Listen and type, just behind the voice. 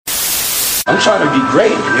I'm trying to be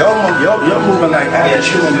great. Y'all moving like average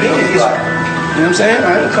human beings. You know what I'm saying?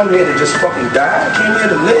 I ain't come here to just fucking die. I came here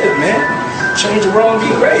to live, man. Change the world and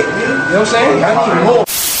be great. You know what I'm saying? I need more.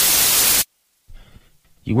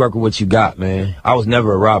 You work with what you got, man. I was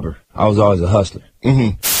never a robber. I was always a hustler.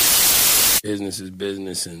 Business is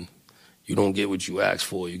business, and you don't get what you ask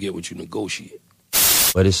for. You get what you negotiate.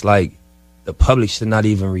 But it's like the public should not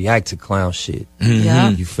even react to clown shit. Yeah.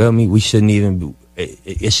 You feel me? We shouldn't even be,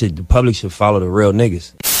 the public should follow the real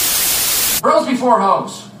niggas. Bros before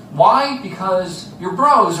hoes. Why? Because your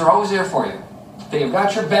bros are always there for you. They have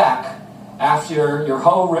got your back after your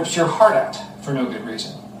hoe rips your heart out for no good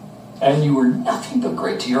reason. And you were nothing but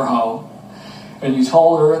great to your hoe. And you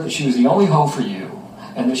told her that she was the only hoe for you.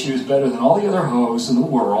 And that she was better than all the other hoes in the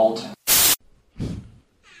world.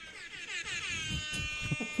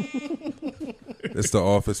 It's the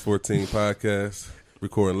Office 14 podcast.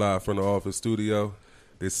 Recording live from the office studio.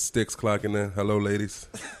 This Sticks clocking in. Hello, ladies.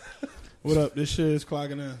 What up? This shit is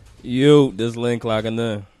clocking in. Yo, this Lynn clocking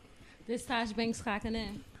in. This Tosh Banks clocking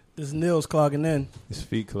in. This Nils clocking in. His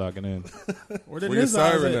feet clocking in. Where the Where your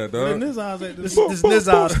siren at, dog? Where the Nizz at? This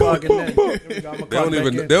Nizz clocking in.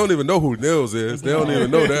 They don't even know who Nils is. They don't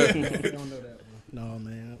even know that. They don't know that. No,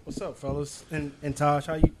 man. What's up, fellas? And Tosh,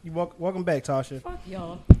 how you welcome back, Tasha. Fuck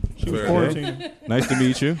y'all. She was quarantined. Nice to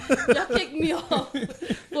meet you. Y'all kicked me off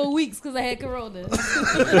for weeks because I had corona.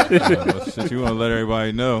 Well, shit, you want to let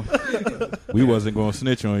everybody know. We wasn't going to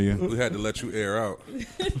snitch on you. We had to let you air out.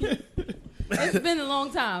 It's been a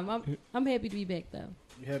long time. I'm happy to be back, though.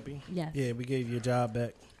 You happy? Yes. Yeah, we gave you a job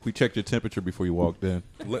back. We checked your temperature before you walked in.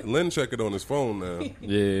 Lynn check it on his phone now.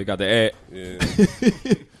 Yeah, got the ad. Yeah.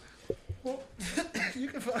 You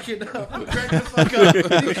can fuck it up. I'm cracking the fuck up.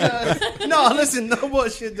 Because, no, listen, no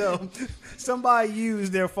bullshit, though. Somebody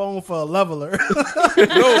used their phone for a leveler.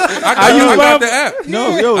 I got the app.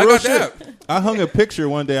 No, yo, I real got the shit. app. I hung a picture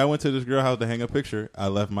one day. I went to this girl house to hang a picture. I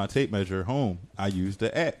left my tape measure home. I used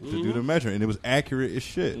the app to do the measure, and it was accurate as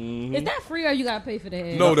shit. Is that free or you got to pay for that?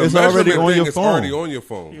 No, the It's measurement already on thing your is phone. already on your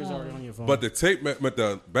phone. It was already on your phone. But the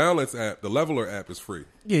the balance app, the leveler app is free.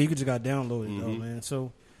 Yeah, you just got to download it, though, man.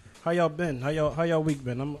 So, how y'all been? How y'all week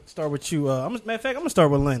been? I'm going to start with you. Matter of fact, I'm going to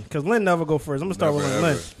start with Lynn, because Lynn never go first. I'm going to start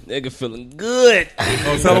Never, with Lynn. Nigga feeling good.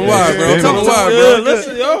 Oh, tell him why, bro. Tell him why, Good. bro.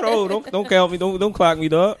 Listen, yo, don't count me. Don't clock me,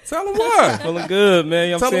 dog. Tell him why. Feeling good, man.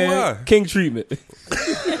 You know what I'm Tell him saying? why. King treatment.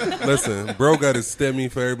 Listen, bro got his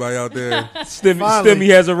STEMI for everybody out there. Stimmy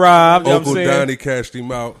has arrived. You know what Uncle I'm saying? Donnie cashed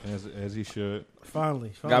him out. As he should.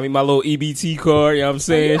 Finally. Got me my little EBT card. You know what I'm You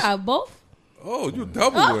saying? got both? Oh, you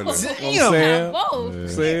double winner. You know what I'm You saying? got both. I'm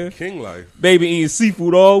saying? King life. Baby eating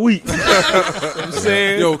seafood all week. You know what I'm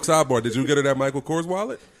saying? Yo, sidebar, did you get her that Michael Kors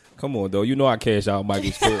wallet? Come on, though. You know I cash out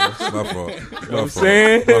Michael's Kors. My fault. You know what I'm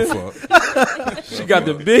saying? My fault. She got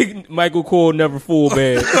the big Michael Kors never full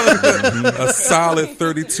bag. A solid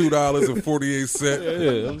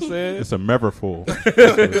 $32.48. Yeah, I'm saying. It's a Meverful.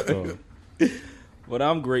 But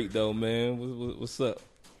I'm great, though, man. What's up?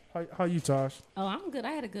 How you, Tosh? Oh, I'm good.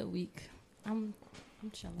 I had a good week. I'm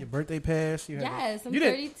chilling. Your birthday passed? Yes, I'm you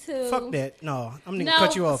 32. Fuck that. No, I'm going to No,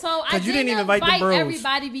 cut you off. so I Because you didn't even invite invite the bros.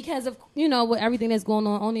 everybody because of, with everything that's going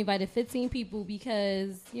on. Only invited 15 people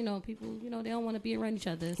because, people, they don't want to be around each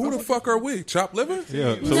other. Who the fuck are we? Chop liver?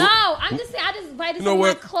 Yeah. So No, I'm just saying I just invited You know some of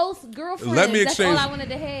what? my close girlfriends. Let me That's exchange- all I wanted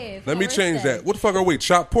to have. Let for me my change birthday. that. What the fuck are we?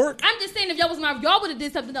 Chop pork? I'm just saying if y'all would have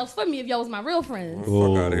did something else for me if y'all was my real friends.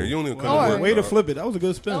 Fuck out of here. You don't even come Or- to work, Way to dog. flip it. That was a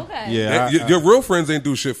good spin. Okay. yeah, Your real friends ain't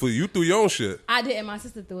do shit for you. You threw your own shit. I didn't. My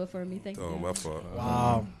sister threw it for me. Thank you. Oh, my fault.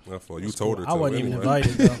 Wow. My fault. You told her to. I wasn't even anyway.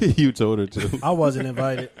 invited, though. you told her to. I wasn't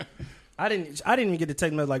invited. I didn't even get the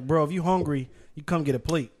text message like, bro, if you hungry, you come get a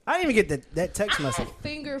plate. I didn't even get that text I message. had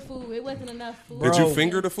finger food. It wasn't enough food. Did you Bro.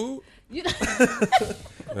 finger the food? You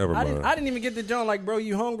Never I mind. didn't even get the joint like, bro,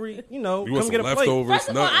 you hungry? You want come some get a plate. leftovers? First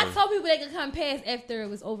of all, I Nothing. told people they could come past after it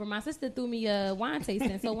was over. My sister threw me a wine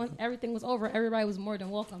tasting, so once everything was over, everybody was more than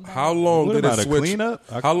welcome. back. How long What did about it a switch? cleanup?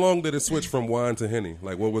 How long did it switch from wine to Henny?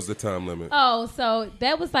 Like, what was the time limit? Oh, so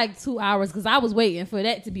that was like 2 hours because I was waiting for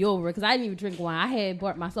that to be over because I didn't even drink wine. I had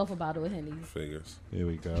bought myself a bottle of Henny. Figures. Here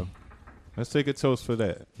we go. Let's take a toast for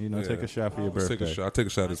that. Yeah. Take a shot for your Let's birthday. take a shot. I take a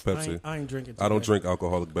shot of this Pepsi. I ain't drinking. I don't today. drink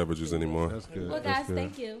alcoholic beverages anymore. That's good. Well, That's guys, good.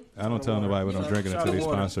 thank you. I don't tell nobody when I'm drinking Shot until of they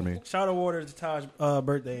water. sponsor me. Shot of water to Taj's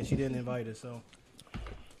birthday, and she didn't invite us. So,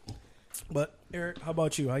 but Eric, how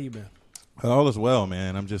about you? How you been? All is well,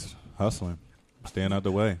 man. I'm just hustling. Staying out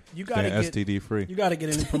the way. You gotta Staying get STD free. You got to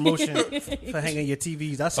get a new promotion for hanging your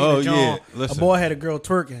TVs. I seen Oh, a John. yeah. A Listen. boy had a girl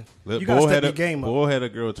twerking. You got to step your game up. Boy had a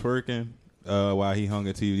girl twerking. while he hung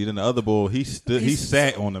a TV. Then the other bull, he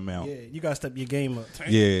sat on the mount. Yeah, you gotta step your game up.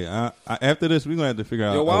 Yeah, after this, we're gonna have to figure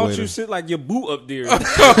out. Yo, why a don't way you to- sit like your boot up there?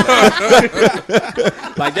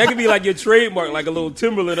 Like that could be like your trademark, like a little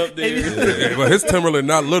Timberland up there. Yeah, but his Timberland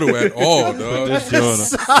not little at all, dog. This joint up.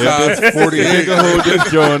 Size 48. They can hold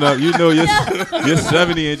this joint up. You know your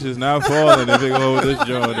 70 inches not falling if they can hold this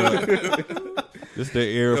joint up. This the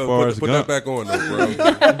Air Force Put Gump. that back on, though, bro.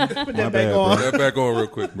 Put that back on. Put that back on real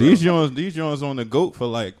quick, bro. These joints on the GOAT for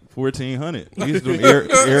like $1,400. These them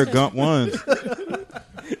Air Gump ones.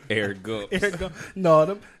 Air Gump.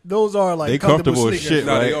 No, those are like They comfortable as sneakers. shit,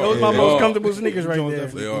 Nah, right? they are. Those are my Yeah. most comfortable sneakers right there.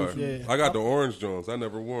 They are. Yeah. I got the orange Jones. I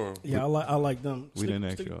never wore them. Yeah, I like them. We didn't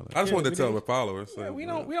ask y'all that. I just wanted to tell my followers. Yeah, we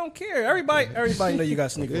don't care. Everybody know you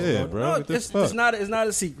got sneakers. Yeah, bro. No, What the it's fuck? not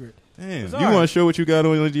a secret. Damn, It's you all right. want to show what you got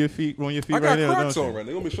on your feet I right got now? Crocs don't on you? right.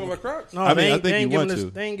 They want me to show my Crocs? No, I mean, they I ain't, think they ain't you giving want us. to.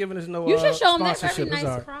 They ain't giving us no. You should show them that sponsorship. very It's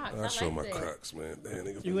all nice right. Crocs. I show like my that. Crocs, man. Damn,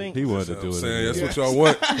 nigga. You ain't. He wanted to I'm do it. saying again. that's what y'all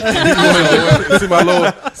want. You see my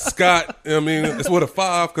little Scott. I mean, it's with a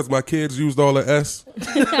 5 because my kids used all the S.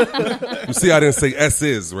 You see, I didn't say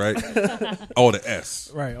S's, right? All the S.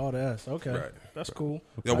 Right, all the S. Okay, Right. that's cool.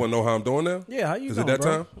 Y'all want to know how I'm doing now? Yeah, how you Is doing, it that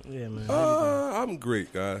bro? time? Yeah, man. How you doing? I'm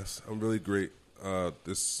great, guys. I'm really great.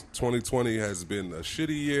 This 2020 has been a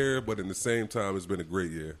shitty year, but in the same time, it's been a great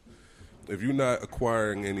year. If you're not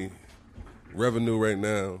acquiring any revenue right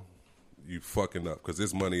now, you fucking up because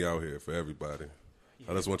there's money out here for everybody.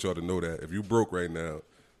 I just want y'all to know that. If you broke right now,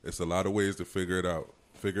 it's a lot of ways to figure it out.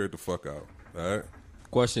 Figure it the fuck out. All right?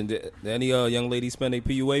 Question: Did any young ladies spend a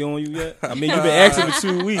PUA on you yet? I mean, you've been asking for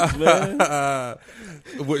 2 weeks, man.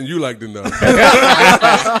 Wouldn't you like to know?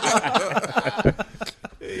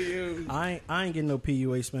 I ain't getting no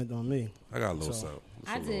PUA spent on me. I got a little something.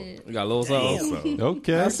 I did. You got a little something.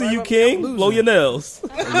 Okay. I see you, King. Blow your nails. A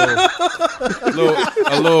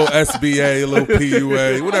little SBA, a little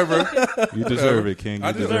PUA, whatever. You deserve it, King. You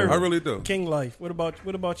I deserve deserve it. I really do. King life. What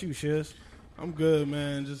about you, Shiz? I'm good,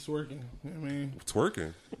 man. Just working. I mean,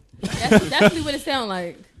 Twerking. That's definitely what it sounds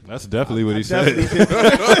like. That's definitely what he said.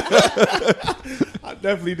 I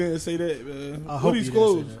definitely didn't say that, man. I hope Woody's you didn't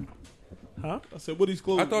say closed. that. Huh? I said Woody's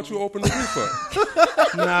closed. I thought you opened the roof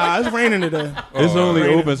up. Nah, it's raining today. It's only all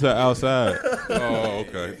right. open to outside. Oh,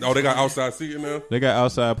 okay. Oh, they got outside seating now? They got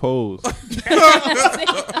outside poles.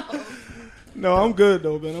 No, I'm good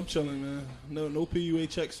though, man. I'm chilling, man. No PUA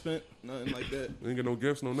check spent, nothing like that. You ain't get no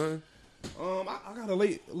gifts, no nothing? I got a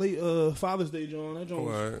late Father's Day, John. That joint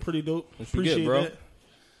was Alright. pretty dope. you Appreciate get, bro? that.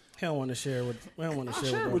 He don't want to share with. We don't want to share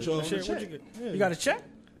share with with y'all. Share- On the what'd you chat. get? Yeah. You got a check?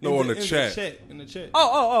 No, on the In chat. In the chat.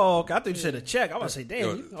 Oh, okay. I thought you said a check. I was say, damn.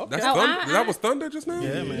 Yo, You, okay. that's Oh, thunder? That was thunder just now?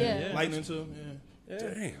 Yeah, man. Yeah. Lightning too. Yeah.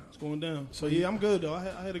 Damn. It's going down. So yeah, I'm good though. I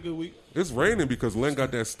had a good week. It's raining because Len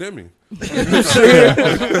got that stemmy.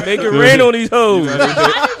 Make it rain on these hoes.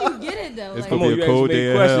 How did you get it though? It's Like, Come gonna on, be you a cold asked me day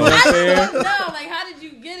a in question. hell. You know what I'm saying? no, like how did you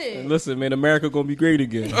get it? Listen, man, America gonna be great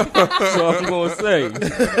again. That's all I'm gonna say.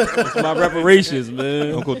 It's my reparations,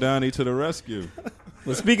 man. Uncle Donnie to the rescue.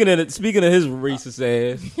 But speaking of his racist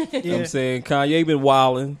ass, I'm saying Kanye been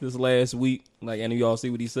wilding this last week. Like any of y'all see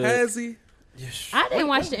what he said? Has he? I didn't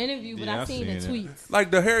watch the interview, but Yeah, I seen the I've seen tweets. Like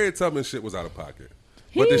the Harriet Tubman shit was out of pocket.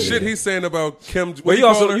 But the shit he's saying about Kim, Well, what he you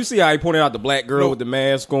also call her? you see how he pointed out the black girl No. with the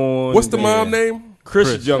mask on. What's the and mom name?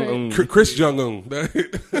 Chris Jong-un. Chris Jong-un.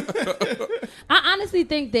 I honestly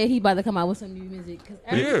think that he about to come out with some new music because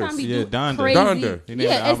every He is. time he Yeah, do Donda. crazy, Donda. He named the yeah,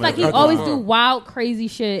 it's album like he after always Donda. do wild, crazy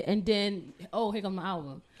shit, and then here comes the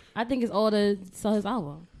album. I think it's all to sell his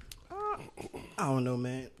album. I don't know,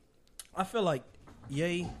 man. I feel like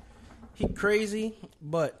Ye, he crazy,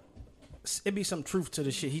 but it be some truth to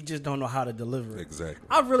the shit. He just don't know how to deliver it. Exactly.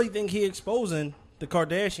 I really think he exposing the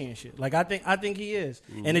Kardashian shit. Like I think he is,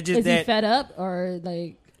 and it just Is that. he fed up or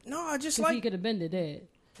like? No, I just 'Cause he like could have been to that.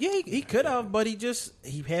 yeah, he could have, but he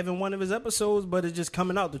having one of his episodes, but it's just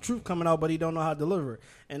coming out, the truth coming out, but he don't know how to deliver it.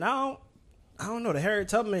 And I don't know. The Harriet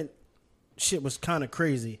Tubman shit was kind of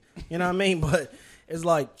crazy, you know what I mean? But it's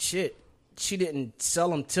like shit. She didn't sell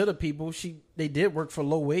them to the people. They did work for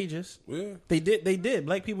low wages. Yeah. They did.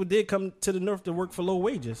 Black people did come to the north to work for low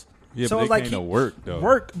wages. Yeah, so but it's they like came to work, though.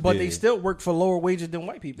 but Yeah. they still work for lower wages than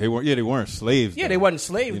white people. They weren't slaves. Yeah, though. they wasn't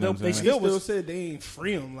slaves. You know Though. what I'm They saying? still Still was. said they ain't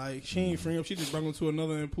free him. Like she ain't free him. She just brought him to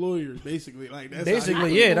another employer. Basically, like that's how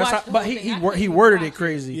Basically, he- yeah. even That's how, watch the but whole thing. I he couldn't worded watch it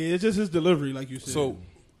crazy. Yeah, it's just his delivery, like you said. So,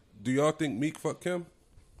 do y'all think Meek fucked Kim?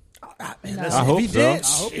 Listen, I hope if he so. did, I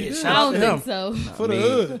hope he shit, did. shout I out don't to think him. so. for the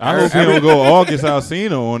hood. I hope he don't go August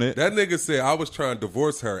Alsina on it. That nigga said I was trying to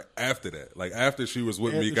divorce her after that. Like after she was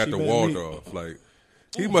with me, After got she the met walled me. off. Like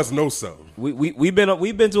He must know something. We've been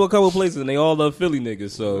to a couple places and they all love Philly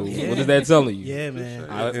niggas. So what is that telling you? Yeah,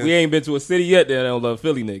 man. We ain't been to a city yet that don't love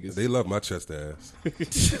Philly niggas. They love my chest ass.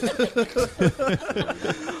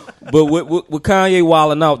 But with Kanye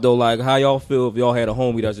wilding out though, like how y'all feel if y'all had a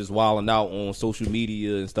homie that's just wilding out on social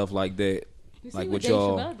media and stuff like that? You see like what what Dave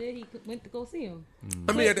y'all? Chappelle did? He went to go see him.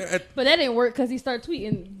 I mean, But that didn't work because he started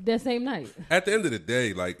tweeting that same night. at the end of the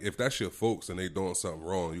day, like if that's your folks and they doing something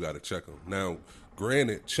wrong, you got to check them. Now,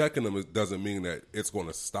 granted, checking them doesn't mean that it's going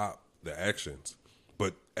to stop the actions.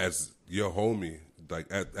 But as your homie, like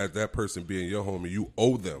as that person being your homie, you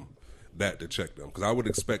owe them that to check them. Because I would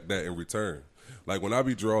expect that in return. Like when I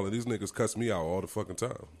be drawing, these niggas cuss me out all the fucking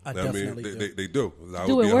time. I mean, definitely do. they do. I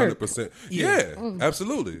Do would it be work? 100%. Yeah,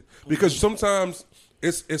 absolutely. Because sometimes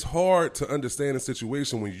it's hard to understand a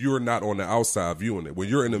situation when you're not on the outside viewing it. When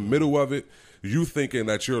you're in the middle of it, you thinking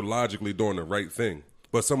that you're logically doing the right thing.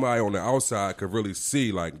 But somebody on the outside could really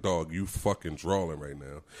see, like, dog, you fucking drawing right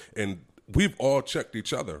now. And we've all checked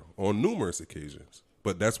each other on numerous occasions.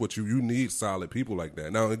 But that's what you need solid people like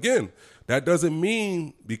that. Now, again, that doesn't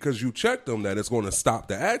mean because you checked them that it's going to stop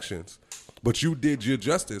the actions. But you did your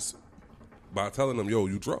justice by telling them, yo,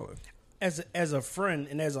 you drawing. As a friend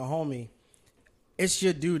and as a homie, it's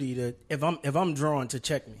your duty to if I'm drawing to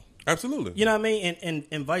check me. Absolutely. You know what I mean?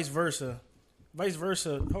 And vice versa. Vice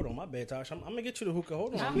versa. Hold on, my bad, Tosh. I'm gonna get you the hookah.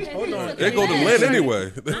 Hold on. Hold on. They go to Lynn anyway.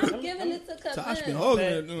 I'm giving it to Tosh been Kevin. holding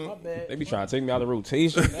it. My bad. They be trying to take me out of the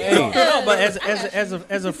rotation. No, but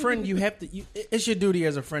as a friend, you have to. It's your duty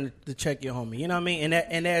as a friend to check your homie. You know what I mean?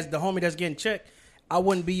 And as the homie that's getting checked, I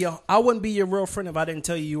wouldn't be your real friend if I didn't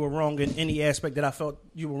tell you were wrong in any aspect that I felt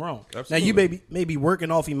you were wrong. Absolutely. Now you may be working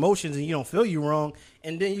off emotions and you don't feel you wrong,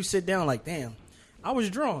 and then you sit down like, damn, I was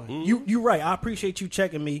drawing. You right. I appreciate you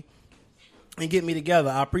checking me and get me together.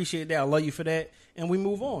 I appreciate that. I love you for that, and we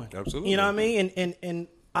move on. Absolutely. You know what I mean? And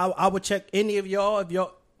I would check any of y'all if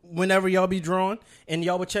y'all whenever y'all be drawing, and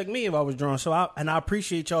y'all would check me if I was drawing. So I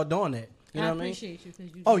appreciate y'all doing that. You know what I mean? Appreciate you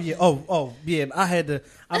because you. Oh yeah. Oh yeah. I had to.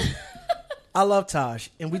 I love Tosh,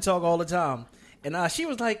 and we talk all the time. And she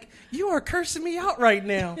was like, "You are cursing me out right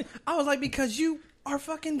now." I was like, "Because you are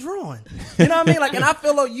fucking drawing." You know what I mean? Like, and I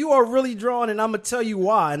feel like you are really drawing, and I'm gonna tell you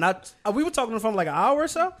why. And we were talking for like an hour or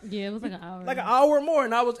so. Yeah, it was like an hour. Like an hour or more,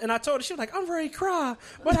 and I told her, she was like, "I'm ready to cry,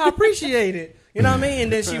 but I appreciate it." You know what I mean?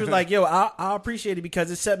 And then she was like, "Yo, I appreciate it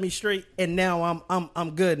because it set me straight, and now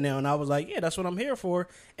I'm good now." And I was like, "Yeah, that's what I'm here for,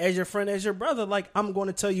 as your friend, as your brother. Like, I'm going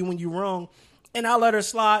to tell you when you're wrong." And I let her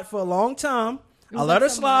slide for a long time. I let her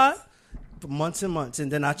slide for months and months, and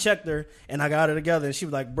then I checked her and I got her together, and she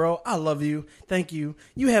was like, "Bro, I love you. Thank you.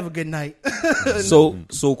 You have a good night."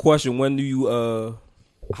 So question: when do you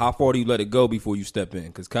how far do you let it go before you step in?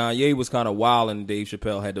 Because Kanye was kind of wild, and Dave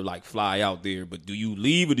Chappelle had to like fly out there. But do you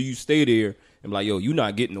leave or do you stay there and be like, "Yo, you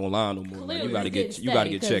not getting online no more. Like, you got to get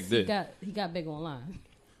checked in." He got big online.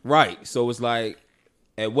 Right. So it's like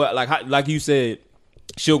at what like you said.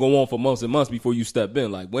 She'll go on for months and months before you step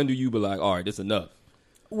in. Like, when do you be like, all right, this enough?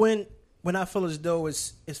 When I feel as though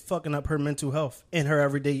it's fucking up her mental health and her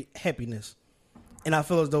everyday happiness. And I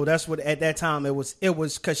feel as though that's what, at that time, it was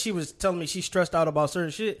because she was telling me she's stressed out about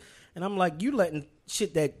certain shit. And I'm like, you letting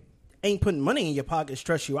shit that ain't putting money in your pocket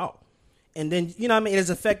stress you out. And then, you know what I mean? It's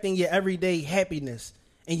affecting your everyday happiness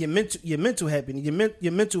and your mental happiness,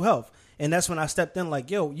 your mental health. And that's when I stepped in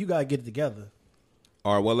like, yo, you got to get it together.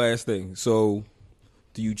 All right, one last thing. So,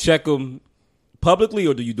 do you check them publicly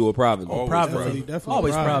or do you do it privately? Always Privately. Definitely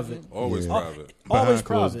Always private. private. Always Yeah. private. Behind Always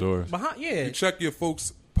closed private. doors. Yeah. You check your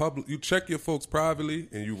folks public. You check your folks privately,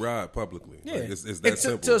 and you ride publicly. Yeah. Like, it's that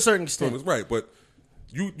simple to a certain extent. So it's right, but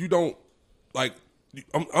you don't like.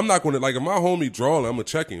 I'm not going to like if my homie drawing. I'm gonna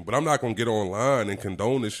check him, but I'm not going to get online and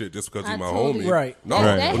condone this shit just because he's my totally- homie. Right. No,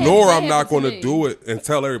 Right. nor That I'm not happened going to to me. do it and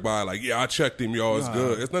tell everybody like, yeah, I checked him, y'all. It's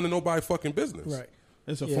good. It's none of nobody's fucking business. Right.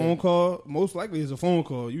 It's a Yeah. phone call. Most likely, it's a phone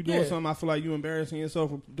call. You doing Yeah. something, I feel like you embarrassing yourself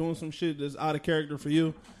for doing some shit that's out of character for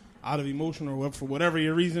you, out of emotion or for whatever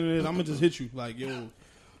your reason is. I'm gonna just hit you like, yo,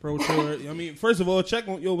 bro, chill. I mean, first of all, check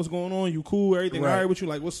on yo, what's going on? You cool? Everything Right. all right with you?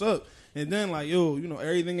 Like, what's up? And then like, yo, you know,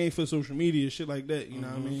 everything ain't for social media, shit like that. You know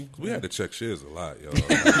what I mean? We had to check shiz a lot, yo.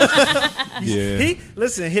 Yeah. He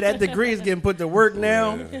that degree is getting put to work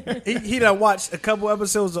now. He done watched a couple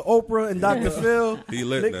episodes of Oprah and Dr. Phil. He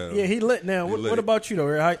lit now. Yeah, he lit now. He What, lit. what about you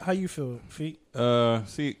though? How you feel, Feet?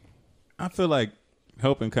 See, I feel like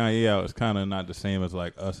helping Kanye out is kind of not the same as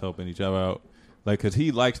like us helping each other out. Like, cause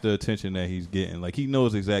he likes the attention that he's getting. Like, he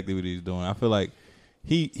knows exactly what he's doing. I feel like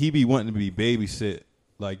he be wanting to be babysit.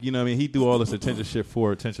 Like, you know what I mean? He do all this attention shit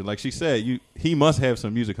for attention. Like she said, he must have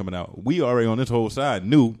some music coming out. We already on this whole side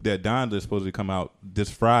knew that Donda is supposed to come out this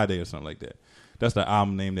Friday or something like that. That's the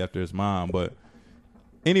album named after his mom. But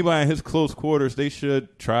anybody in his close quarters, they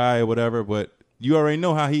should try or whatever. But you already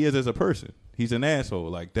know how he is as a person. He's an asshole.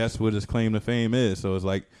 Like, that's what his claim to fame is. So it's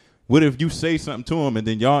like, what if you say something to him and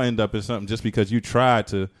then y'all end up in something just because you tried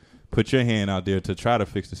to put your hand out there to try to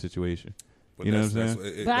fix the situation? But you know what I'm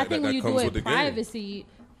saying? But I think when you do it privacy,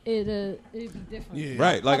 it'd be different. Yeah.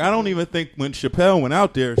 Right. Like, I don't even think when Chappelle went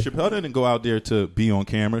out there, Chappelle didn't go out there to be on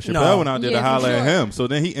camera. Chappelle went out there to holler at him. So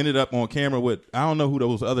then he ended up on camera with, I don't know who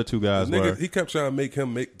those other two guys were. He kept trying to make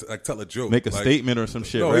him tell a joke. Make a statement or some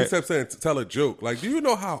shit, no, right? he kept saying tell a joke. Like, do you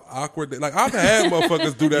know how awkward like, I've had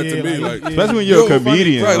motherfuckers do that to me. Like, especially when you're a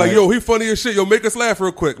comedian. Right, like, yo, he funny as shit. Yo, make us laugh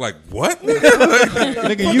real quick. Like, what?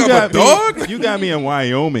 Nigga, you got me in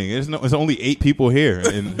Wyoming. It's only 8 people here.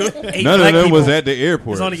 And none of them was at the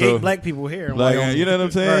airport. There's only 8 black people here. Like, you know what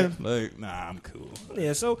I'm saying? Right. Like, nah, I'm cool.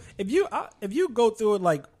 Yeah. So if you go through it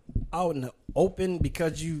like out in the open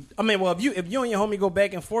because if you and your homie go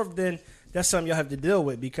back and forth, then that's something you'll have to deal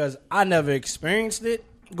with. Because I never experienced it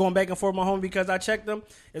going back and forth with my homie because I checked them.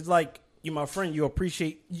 It's like, you my friend, you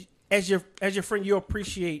appreciate as your friend, you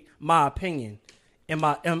appreciate my opinion. And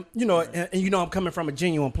I'm coming from a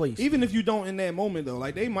genuine place. Even if you don't in that moment, though,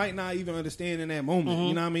 like, they might not even understand in that moment.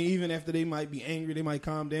 You know what I mean? Even after they might be angry, they might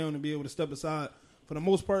calm down and be able to step aside. For the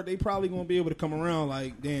most part, they probably going to be able to come around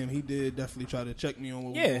like, damn, he did definitely try to check me on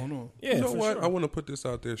what was going on. Yeah, you know what? Sure. I want to put this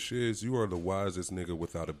out there, Shiz. You are the wisest nigga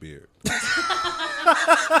without a beard.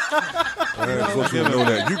 I want you to know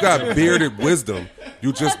that. You got bearded wisdom.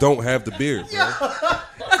 You just don't have the beard, bro.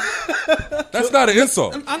 That's not an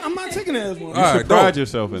insult. I'm not taking that as one. You should pride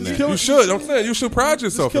yourself in that. You should. I'm saying you should pride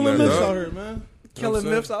yourself in that. Killing myths out here, man. Killing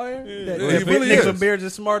myths out here? Yeah. That He really niggas is. with beards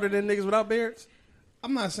is smarter than niggas without beards?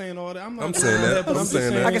 I'm not saying all that. I'm saying that. But I'm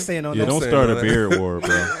saying that. I can stand on Yeah, that. don't start a beard war, bro.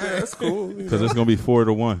 Yeah, that's cool. Because it's going to be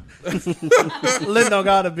 4-1. Lynn don't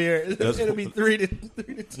got a beard. It'll be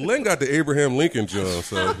 3-2. Lynn got the Abraham Lincoln John,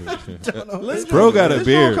 so. Bro got a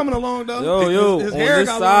beard. coming along, though. Yo, His on hair this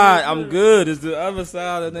got side, long. I'm good. It's the other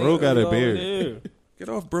side of the Bro got a beard. Get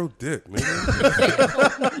off bro dick, man.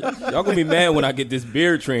 Y'all gonna be mad when I get this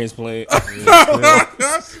beard transplant.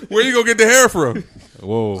 Where you gonna get the hair from?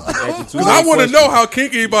 Whoa. Because I want to know how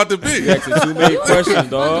kinky he about to be. Asking too many questions,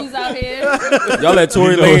 dog. Out here. Y'all let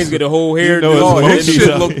Tory Lanez get a whole hair. His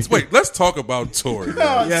shit wait, let's talk about Tory.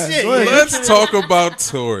 Let's talk about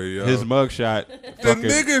Tory. Yo. His mugshot. The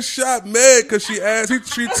nigga shot Meg because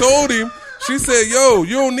she told him. She said, yo,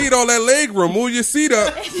 you don't need all that leg room. Move your seat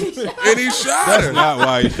up. And he shot her. That's not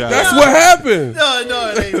why he shot her. That's what happened.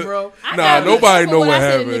 No, it ain't, bro. Nah, nobody know what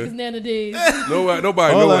happened. Nowadays. Nobody know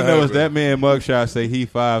All what I know happened. is that man mugshot say he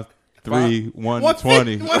 5'3",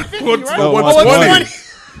 120. 120.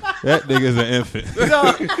 That nigga's an infant.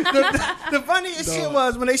 No, the funniest shit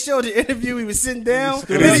was when they showed the interview, he was sitting down,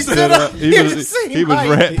 and then he stood up. He was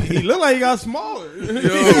red. He looked like he got smaller. Yo.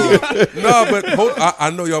 Nah, but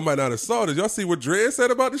I know y'all might not have saw this. Y'all see what Drea said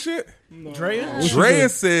about the shit? No. Drea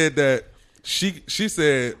said that she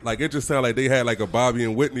said, like, it just sounded like they had like a Bobby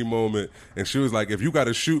and Whitney moment, and she was like, if you got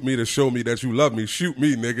to shoot me to show me that you love me, shoot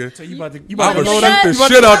me, nigga. So you about to I'm go gonna shoot the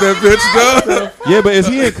shit out that bitch, dog. Yeah, but is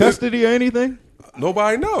he in custody or anything?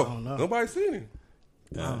 Nobody know. Nobody seen him.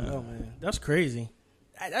 I don't know, man. That's crazy.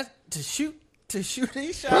 That's to shoot. He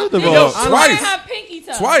shot. First of all,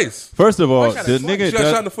 Twice. First of all, She the nigga got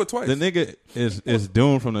shot in the foot twice. The nigga is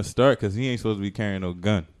doomed from the start because he ain't supposed to be carrying no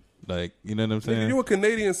gun. Like, you know what I'm saying? Nigga, you a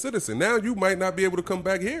Canadian citizen. Now you might not be able to come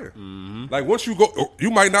back here. Like, once you go,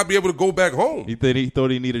 you might not be able to go back home. He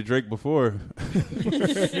thought he needed Drake before.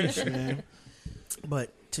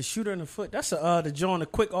 But to shoot her in the foot, that's the joint, a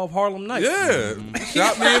quick off Harlem Night. Yeah.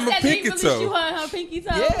 Shot me in my pinky toe. Shoot her in her pinky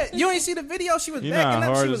toe. Yeah, you ain't see the video? She was You know backing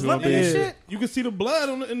how up. hard She it's was gonna lumping be. and shit. You can see the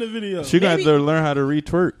blood in the video. She got to learn how to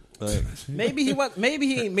retwerk. Like, Maybe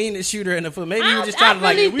he ain't mean to shoot her in the foot. Maybe he was just trying to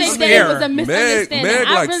really like think scare that it was a her. misunderstanding. Meg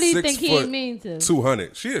I like really 6 think he foot, ain't mean to.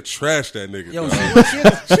 200. She had trashed that nigga. Yo, dog. she She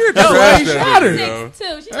had trashed that nigga, yo.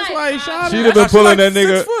 That's why he shot her. she'd have been She pulling like that 6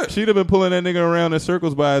 nigga. foot. She'd have been pulling that nigga around in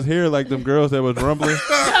circles by his hair like them girls that was rumbling. Yo,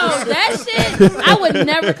 that shit, I would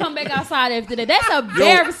never come back outside after that. That's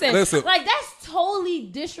embarrassing. listen. Like, that's totally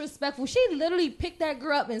disrespectful. She literally picked that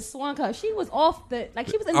girl up and swung her. She was off the, like,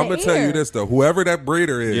 she was in the air. I'm gonna tell you this though. Whoever that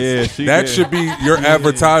braider is, Yeah, that should be your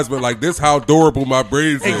advertisement. Like, this how adorable my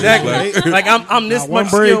braids is. Exactly. Like I'm this one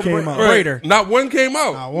much braid skilled came out. braider. Not one came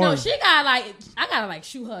out. No, she got like, I gotta like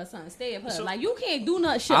shoot her or something, stay up her. Like, you can't do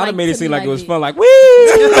nothing shit I'd like have made it to seem me like it was this. fun. Like, woo!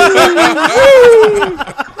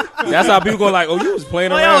 That's how people go like, oh, you was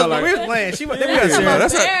playing around. we Like, was playing. They Yeah, was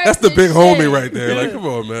serious. that's the big homie right there. Like, come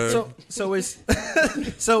on, man. So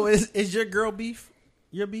is your girl beef?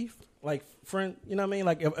 Your beef? Like friend. You know what I mean?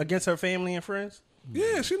 Like against her family and friends.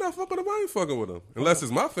 Yeah, she not fucking with him. I ain't fucking with him unless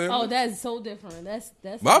it's my family. Oh, that's so different. That's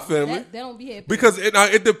my family. That don't behave because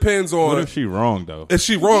it depends on. What if she wrong though? If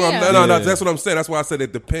she wrong, Yeah. no. That's what I'm saying. That's why I said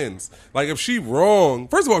it depends. Like if she wrong,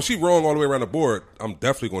 first of all, if she wrong all the way around the board, I'm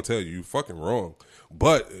definitely gonna tell you fucking wrong.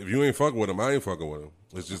 But if you ain't fucking with him, I ain't fucking with him.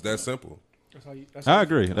 It's just that simple. I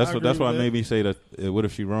agree. That's agree why it with made me say that. What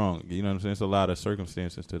if she wrong? You know what I'm saying? It's a lot of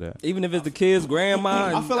circumstances to that. Even if it's the kid's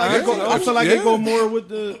grandma. I feel like it go more with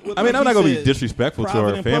the. I mean, I'm not gonna be disrespectful to private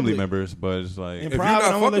our and family public. members, but it's like In If private, you're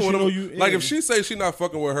I not wanna fucking let with you him, know like if she say she not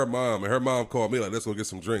fucking with her mom, and her mom called me like, let's go get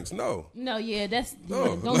some drinks. No, yeah, that's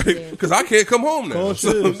no, don't do that. because I can't come home now. Call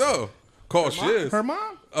So, Shiz. no, call Shiz. Her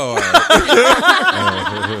mom. Oh, all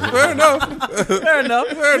right. Fair enough. Fair enough.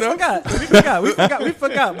 Fair enough. We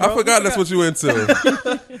forgot. Bro. I forgot that's what you into.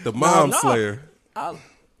 The mom No. slayer.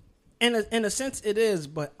 In a sense, it is,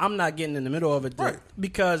 but I'm not getting in the middle of it though, Right.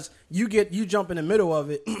 because you jump in the middle of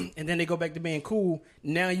it, and then they go back to being cool.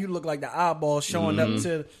 Now you look like the eyeball showing up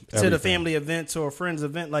to the family events or a friend's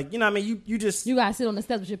event. Like, you know what I mean? You just You gotta sit on the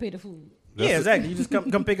steps but you pay the food. yeah, exactly. You just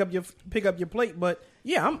come pick up your plate. But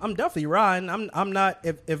yeah, I'm definitely riding. I'm not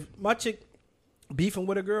if my chick beefing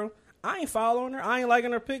with a girl, I ain't following her. I ain't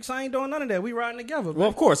liking her pics. I ain't doing none of that. We riding together. Well,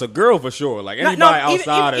 of course, a girl for sure. Like anybody even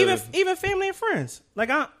outside of even family and friends. Like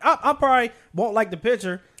I probably won't like the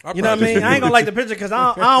picture. I You know what I mean? probably- I ain't gonna like the picture because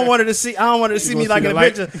I don't want her to see. I don't want her to see me gonna see liking the the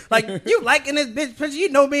like. picture. Like you liking this bitch picture? You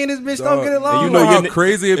know me and this bitch don't Dog, get along. You know Like, how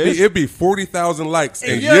crazy it'd be 40,000 likes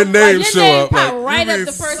and Yeah, your like, name your show name up. pop Like, right you up be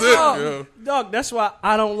the first sick, call. yo. dog, that's why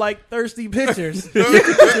I don't like thirsty pictures.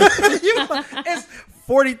 It's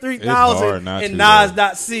 43,000 hard not and to,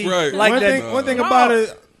 Nas.C. Right. Like one that. thing. One thing about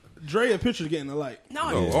it, Dre, a picture getting a like. No,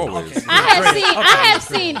 always. I have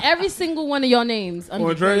seen every single one of your names under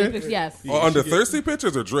Oh, Drea? Drea pictures. Yes. Under thirsty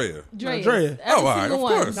pictures or Drea? Drea. Drea. Every Oh, all right, single of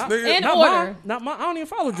one. course. Nigga. In Not order. mine. I don't even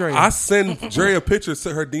follow Dre. I send Drea pictures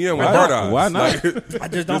to her DM with Why heart not? eyes. Why not? Like, I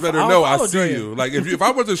just don't let her I don't know I follow see Drea. you. Like if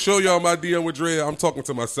I was to show y'all my DM with Drea, I'm talking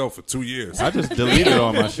to myself for 2 years. I just deleted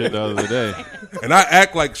all my shit the other day. And I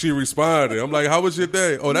act like she responded. I'm like, how was your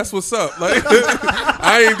day? Oh, that's what's up. Like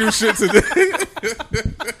I ain't do shit today.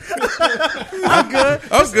 I'm good.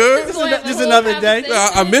 I'm good. Just gonna have a Just whole another day.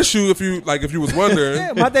 conversation. I miss you if you was wondering.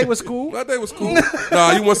 Yeah, my day was cool. My day was cool.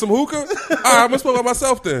 Nah, you want some hookah? All right, I'm gonna smoke by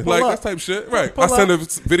myself then. Pull Like up. that type shit. Right. Pull I send her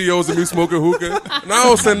videos of me smoking hookah. And I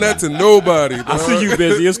don't send that to nobody. I see you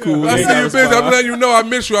busy. It's cool. I Ain't see gotta you busy. I'm respond. letting you know I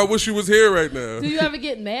miss you. I wish you was here right now. Do you ever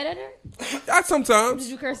get mad at her? I sometimes.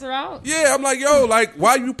 Did you curse her out? Yeah, I'm like, yo, like,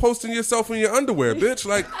 why you posting yourself in your underwear, bitch?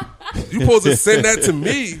 Like, you supposed to send that to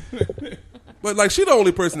me. But, like, she the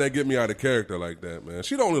only person that get me out of character like that, man.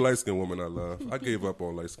 She the only light-skinned woman I love. I gave up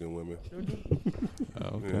on light-skinned women.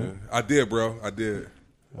 Okay. Yeah. I did, bro. I did.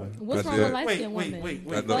 What's I wrong did. with light skinned women?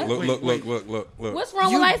 Look. What's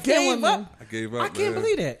wrong You with light skinned gave women? up? I gave up, I can't man.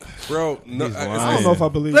 believe that. Bro, no, He's I lying. don't know if I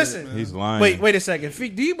believe Listen. it, man. He's lying. Wait a second.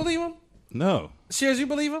 Feek, do you believe him? No. Shears, you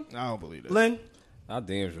believe him? I don't believe it. Lynn? I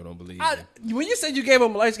damn sure don't believe I, you. when you said you gave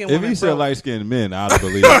him a light skinned If woman, he said bro, light skinned men, I'd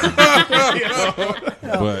believe him.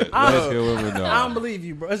 But light skinned women, no. I don't believe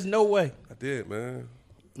you, bro. There's no way. I did, man.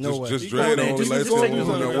 No way. Just You Dre, the go there. only Just light-skinned take woman this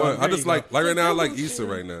that on. won. I There just you like right now, I like Issa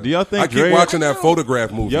right now. Do y'all think I keep Dre- watching that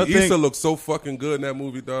Photograph movie. Y'all think- Issa looks so fucking good in that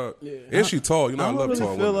movie, dog. And she tall. You know, I I love don't tall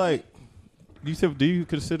really feel women. like. Do you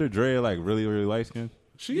consider Dre like really, really light skinned?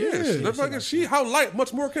 She is. That's like she. How light?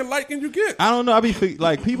 Much more can light can you get? I don't know. I be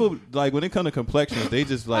like people like when it comes to complexions, they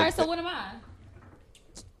just All like. right, so what am I?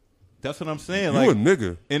 That's what I'm saying. You Like a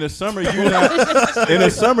nigga. in the summer, you not. In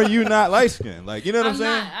the summer, you not light skinned. Like you know what I'm, I'm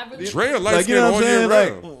saying? not. I really- Dre a light Like, you skin know all what I'm year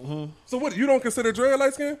saying? round. So what? You don't consider Dre a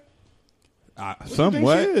light skin?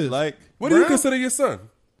 Somewhat. she is? Like What do you consider your son?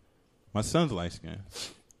 my son's light skinned.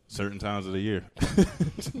 Certain times of the year.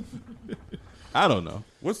 I don't know.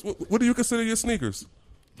 What do you consider your sneakers?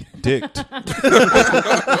 Dicked.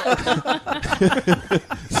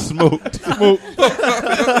 Smoked.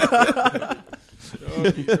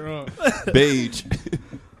 Beige.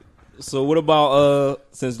 So what about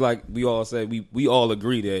since like we all said we all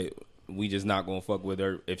agree that we just not gonna fuck with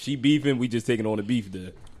her. If she beefing, we just taking on the beef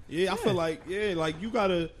there. Yeah, I feel like like you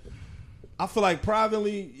gotta. I feel like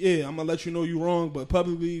privately, I'm gonna let you know you wrong, but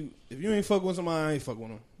publicly, if you ain't fuck with somebody, I ain't fuck with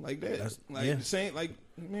them like that. Like the same, like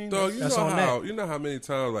I mean, Dog, That's on that. you know how many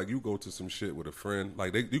times like you go to some shit with a friend,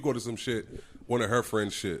 like you go to some shit, one of her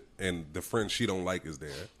friends shit, and the friend she don't like is there.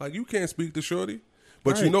 Like you can't speak to shorty,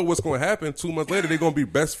 But you know what's going to happen. 2 months later, they're going to be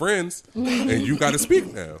best friends, and you got to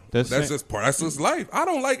speak now. That's just life. I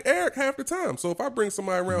don't like Eric half the time. So if I bring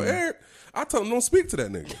somebody around Eric, I tell them don't speak to that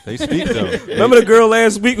nigga. They speak though. Remember the girl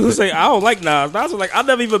last week who say I don't like Nas? Nas was like, I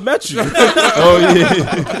never even met you. Oh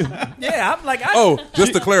yeah. Yeah, I'm like,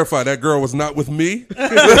 Just to clarify, that girl was not with me. So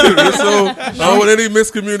I don't want any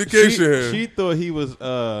miscommunication here. She thought he was.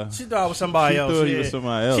 She thought I was somebody else. She thought he was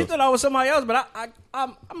somebody else. She thought I was somebody else, but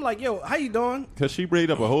I'm like, yo, how you doing? Because she made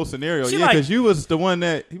up a whole scenario. She Yeah, like- because you was the one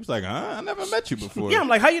that he was like, I never met you before. Yeah, I'm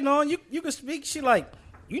like, how you doing? You can speak. She like,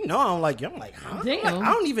 you know, I don't like you. I'm like, huh? Damn. Like,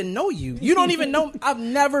 I don't even know you. You don't even know. I've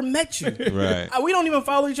never met you. Right. We don't even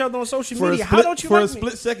follow each other on social For media. a How split, don't you for like a me?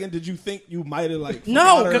 split second, did you think you might have like No,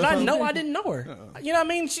 forgot her or because I something? know I didn't know her. You know what I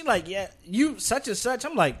mean? She like, yeah, you such and such.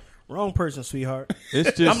 I'm like, wrong person, sweetheart.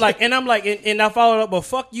 It's just. I'm like, and I followed up, but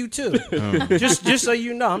fuck you too. Just so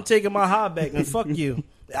you know, I'm taking my high back and fuck you.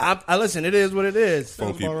 I listen. It is what it is.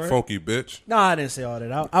 Funky bitch. No, I didn't say all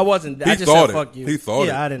that. I wasn't. I He just thought said it. fuck you. He thought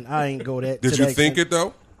yeah, it. I didn't. I ain't go that. Did to you that think extent. it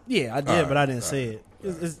though? Yeah, I did, but I didn't say it.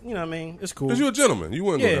 It's, you know what I mean? It's cool. Because you're a gentleman. You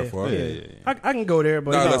wouldn't go that far. Yeah. I can go there,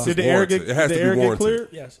 but Nah, no. that's Did the air get? It has did to the be air get warranted. cleared?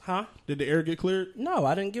 Yes, huh? Did the air get cleared? No,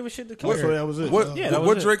 I didn't give a shit to So clear. that was it. What, Yeah, that was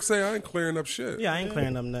what it. Drake say? I ain't clearing up shit. Yeah, I ain't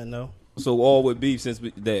clearing up nothing though. So all with beef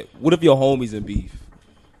that. What if your homies in beef?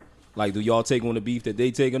 Like, do y'all take on the beef that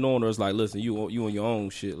they taking on, or it's like, listen, you on your own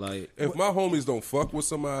shit? Like, If my homies don't fuck with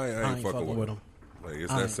somebody, I ain't fucking with them. Like,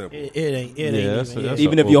 it's that simple. It ain't. It Yeah, ain't that's even.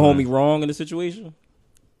 even if your homie wrong in the situation?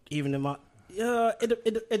 Even in my. It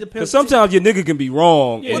depends. Because sometimes your nigga can be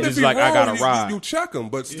wrong, and What if just he like, I wrong, gotta you- ride. You check him,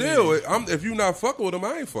 but still, if you not fucking with him,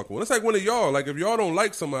 I ain't fucking with him. It's like one of y'all. Like, if y'all don't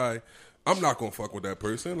like somebody, I'm not gonna fuck with that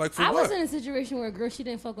person. Like, for I what? was in a situation where a girl, she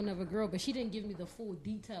didn't fuck with another girl, but she didn't give me the full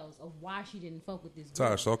details of why she didn't fuck with this girl.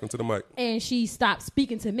 Tosh, talking to the mic. And she stopped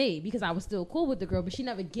speaking to me because I was still cool with the girl, but she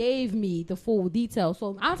never gave me the full details.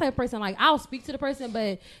 So I'm the type of person, like, I'll speak to the person,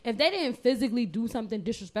 but if they didn't physically do something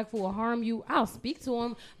disrespectful or harm you, I'll speak to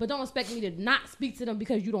them, but don't expect me to not speak to them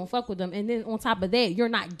because you don't fuck with them. And then on top of that, you're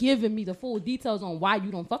not giving me the full details on why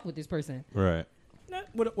you don't fuck with this person. Right.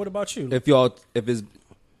 What about you?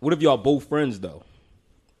 What if y'all both friends though?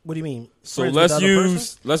 What do you mean? So Friends let's with the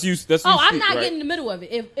other use. Oh, I'm not right? getting in the middle of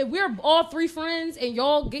it. If we're all three friends and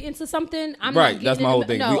y'all get into something, I'm Right, not getting that's in my the whole mi-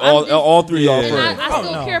 thing. No, We I'm all three y'all and friends. I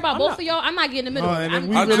still no. care about I'm both not- of y'all. I'm not getting in the middle. Oh, of it. and then I'm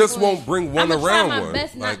we I not just gonna- won't bring one I'm gonna around try my one.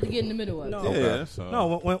 best not Like, to get in the middle of it. No, Okay. Yeah. That's all.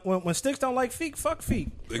 no. When sticks don't like feet, fuck feet.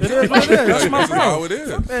 It Exactly. is what it is. That's my That's how problem. it is.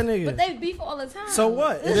 Fuck that nigga. But they beef all the time. So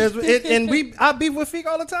what? It is. And I beef with Feek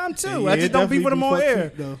all the time too. I Yeah, just don't beef with him on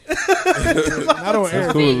air. though. Not on air.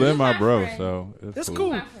 It's cool. They're my my bro, friend. so It's cool. cool.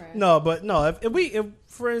 My friend. No, but no. If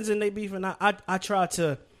friends and they beefing, I try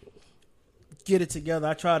to get it together.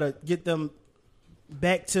 I try to get them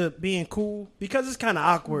back to being cool because it's kind of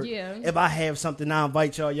awkward. Yeah. If I have something, I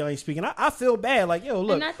invite y'all ain't speaking. I feel bad. Like, yo,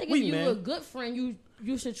 look, And I think if we you're man. a good friend,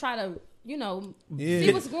 you should try to, Yeah.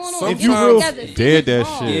 see what's going on. If get you real together, see did what's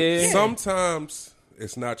that wrong. shit. Yeah. Sometimes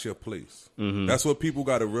it's not your place. Mm-hmm. That's what people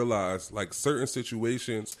got to realize. Like, certain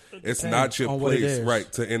situations, it's not your on what it place, is.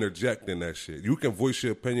 right, to interject in that shit. You can voice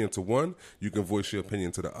your opinion to one, you can voice your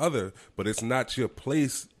opinion to the other, but it's not your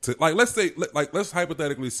place to, like, let's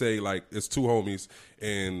hypothetically say, like, it's two homies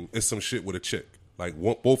and it's some shit with a chick. Like,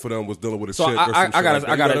 both of them was dealing with a So chick or some shit like that. You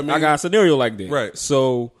know what I mean? I got a scenario like that. Right.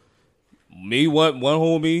 So me, one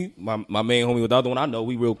homie, my main homie with the other one, I know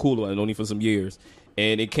we real cool and only for some years.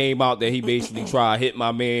 And it came out that he basically tried to hit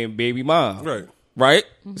my man baby mom. Right. Right?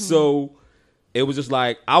 So it was just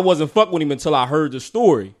like I wasn't fuck with him until I heard the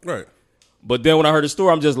story. Right. But then when I heard the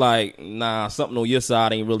story, I'm just like, nah, something on your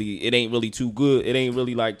side ain't really too good. It ain't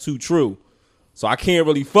really like too true. So I can't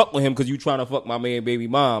really fuck with him because you trying to fuck my man baby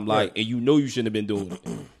mom, like, Right. and you know you shouldn't have been doing it.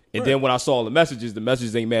 And then when I saw the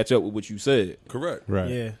messages ain't match up with what you said. Correct. Right.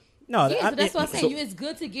 Yeah. No, Yeah, but that's what I'm saying. so- It's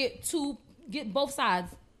good to get both sides.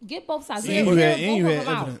 Get both sides. And you had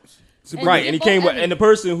evidence. Right, and he get came both with, and the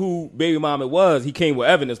person who baby mom it was, he came with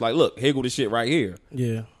evidence like, look, here go this shit right here.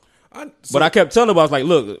 Yeah. But I kept telling him, I was like,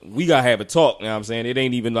 look, we gotta have a talk. You know what I'm saying? It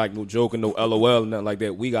ain't even like no joking, no LOL, nothing like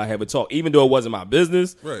that. We gotta have a talk. Even though it wasn't my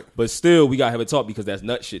business, Right. but still, we gotta have a talk because that's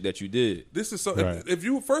nut shit that you did. This is so. Right. If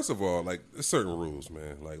you, first of all, like, there's certain rules,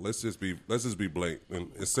 man. Like, let's just be blatant.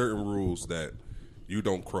 And it's certain rules that you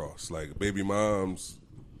don't cross. Like, baby moms,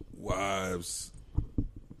 wives,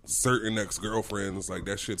 certain ex-girlfriends, like,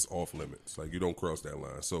 that shit's off limits. Like, you don't cross that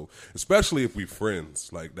line. So, especially if we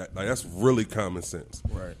friends, like that, like, that's really common sense.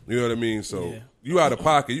 Right. You know what I mean? So you out of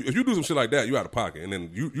pocket. If you do some shit like that, you out of pocket. And then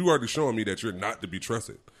you already showing me that you're not to be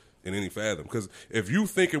trusted. in any fathom. Because if you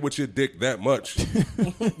thinking with your dick that much,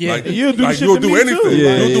 Yeah, like, you'll do like shit you'll to do me, anything. too.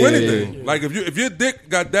 You'll do anything. Like if your dick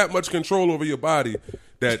got that much control over your body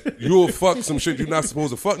that you'll fuck some shit you're not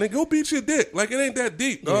supposed to fuck, nigga, go beat your dick. Like it ain't that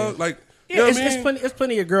deep, dog. Like you know what I mean? It's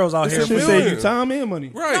plenty of girls out here. a Should million. save you time and money.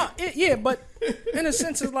 Right. No, yeah, but in a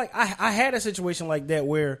sense, it's like I had a situation like that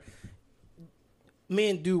where me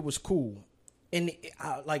and dude was cool, and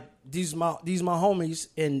like these my homies,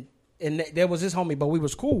 and there was his homie, but we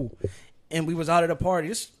was cool, and we was out at a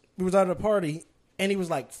party. And he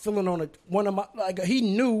was like feeling on one of my, like he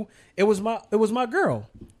knew it was my girl.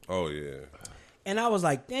 Oh yeah. And I was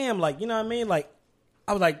like, damn, like, you know what I mean? Like,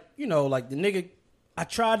 I was like, you know, like the nigga, I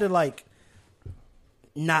tried to like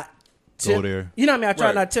not tip. Go there. You know what I mean? I tried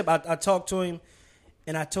Right. not to tip. I talked to him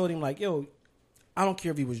and I told him like, yo, I don't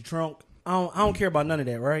care if he was drunk. I don't care about none of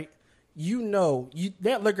that, right? You know,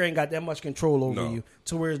 that liquor ain't got that much control over you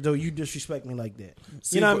to where as though you disrespect me like that.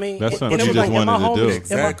 See, you know what I but mean? That's something it you was just like, and my wanted to do. homies-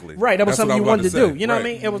 Exactly. Right, that was That's something what I you was wanted to about to do. say. You know what I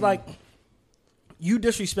Right. mean? It was like, you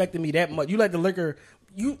disrespected me that much. You let the liquor,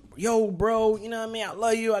 yo, bro, you know what I mean? I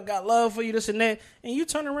love you. I got love for you, this and that. And you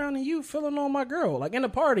turn around and you feeling on my girl, like in the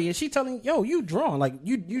party, and she telling, yo, you drawn. Like,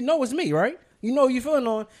 you know it's me, right? You know you feeling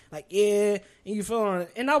on. Like, yeah, and you feeling on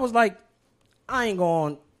it. And I was like, I ain't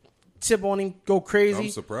going to tip on him, go crazy. I'm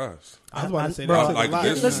surprised. I was about to say Bro, that. Took a Like lot.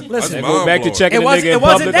 this, Listen, that's listen. Go back to mind-blowing. checking the nigga in It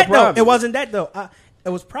wasn't public that or though. private. It wasn't that though. It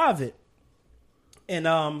was private. And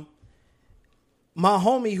my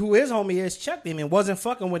homie, who his homie is, checked him and wasn't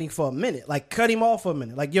fucking with him for a minute. Like cut him off for a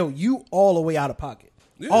minute. Like, yo, you all the way out of pocket.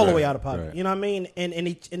 All the way out of pocket. Right. You know what I mean? And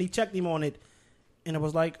he checked him on it. And it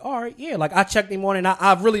was like, all right, yeah. Like I checked him on it and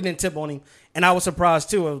I really didn't tip on him. And I was surprised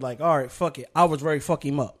too. I was like, all right, fuck it. I was ready to fuck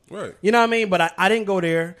him up. Right. You know what I mean? But I didn't go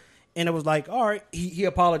there. And it was like, all right, he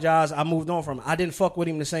apologized. I moved on from him. I didn't fuck with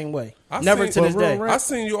him the same way. Never to this day. I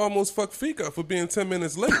seen you almost fuck Fika for being 10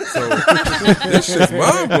 minutes late. So this shit's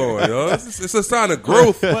mind blowing, yo. It's a sign of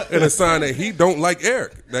growth and a sign that he don't like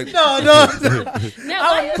Eric. Like, No.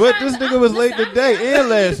 But this nigga was late today and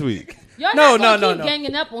last week. Y'all No, not no, gonna no, keep no.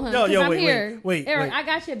 ganging up on him. No, 'cause yo, I'm wait, here. wait, Eric, wait. I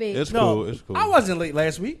got your baby. It's No, cool. It's cool. I wasn't late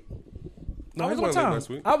last week. No, he What wasn't late time? last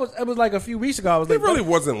week. It was like a few weeks ago. I was He late. really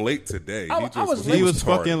wasn't late today. I was He was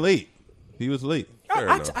tardy. fucking late. He was late. Fair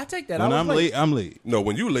I enough. take that. When I was I'm late, I'm late. No,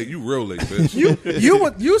 when you late, you real late,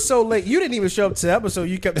 bitch. You so late. You didn't even show up to the episode.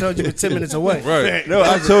 You kept telling you were 10 minutes away. Right. No,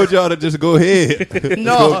 I told y'all to just go ahead. It's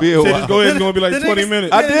No. gonna be a Said while. just go ahead. It's gonna be like The 20 niggas-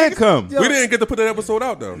 minutes. I did come. We didn't get to put that episode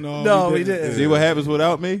out, though. No, we didn't. See what happens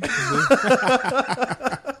without me?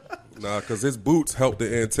 Nah, because his boots helped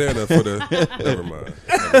the antenna for the... Never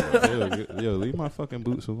mind. Yo, leave my fucking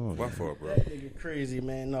boots alone. My fault, bro. Nigga crazy,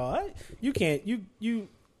 man. No, you can't. You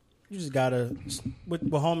just gotta with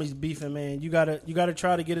homies beefing, man. You gotta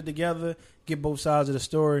try to get it together, get both sides of the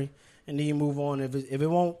story, and then you move on. If it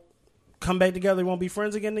won't come back together, it won't be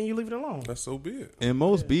friends again. Then you leave it alone. That's so be it. In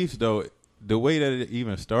most beefs, though, the way that it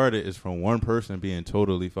even started is from one person being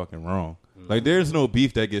totally fucking wrong. Like, there's no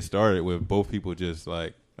beef that gets started with both people just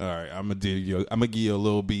like, all right, I'm gonna give you a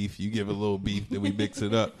little beef, you give a little beef, then we mix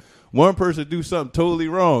it up. One person do something totally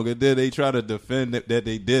wrong, and then they try to defend it, that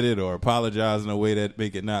they did it or apologize in a way that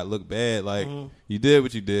make it not look bad. Like, you did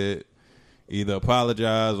what you did. Either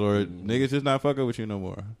apologize or niggas just not fucking with you no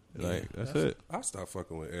more. Like, that's it. I stopped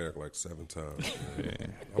fucking with Eric like 7 times.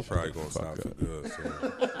 I'm probably going to stop for good. So.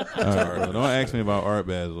 All right, well, don't ask me about Art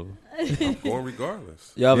Basel. I'm going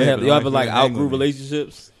regardless. Y'all Yeah, ever, but y'all I'm ever like actually hang outgrew with me.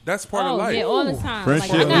 relationships? That's part of life. Yeah, all the time.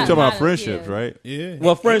 Friendship. Like, I We got talking a lot about of- friendships, yeah. right? Yeah.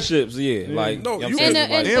 Well, friendships, yeah. Like, No, you know you what I'm can-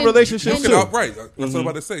 saying? Like, And relationships You can too. outright. That's what I'm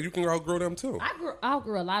about to say. You can outgrow them too. I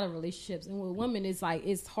outgrew a lot of relationships, and with women, it's like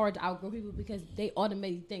it's hard to outgrow people because they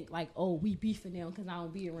automatically think like, "Oh, we beefing now because I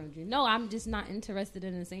don't be around you." No, I'm just not interested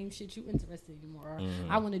in the same shit you interested anymore.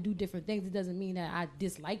 I want to do different things. It doesn't mean that I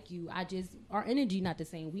dislike you. I just our energy not the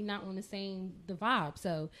same. We not on the vibe.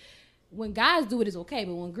 So when guys do it, it's okay,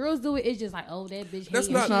 but when girls do it, it's just like, oh, that bitch. That's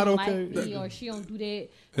hate not- she not don't okay. Like me, or she don't do that.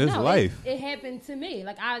 It's No, life. It happened to me.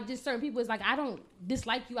 Like I just certain people. It's like I don't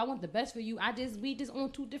dislike you. I want the best for you. We just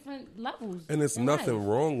on two different levels. And there's in nothing life.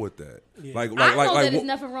 wrong with that. Like, I know that like, there's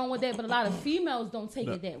nothing wrong with that, but a lot of females don't take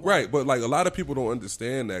it that way. right, but like a lot of people don't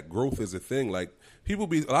understand that growth is a thing. Like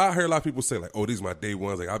I hear a lot of people say like, "Oh, these are my day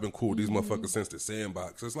ones." Like I've been cool with these motherfuckers since the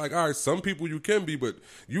sandbox. It's like, all right, some people you can be, but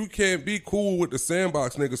you can't be cool with the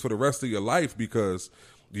sandbox niggas for the rest of your life because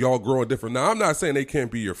y'all growing different. Now I'm not saying they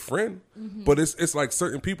can't be your friend, but it's like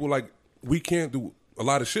certain people like we can't do a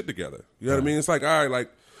lot of shit together. You know what I mean? It's like, all right,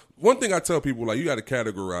 like. One thing I tell people, like, you got to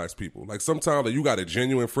categorize people. Like, sometimes like, you got a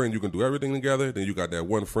genuine friend you can do everything together. Then you got that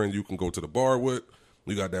one friend you can go to the bar with.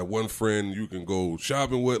 You got that one friend you can go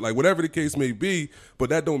shopping with, like whatever the case may be. But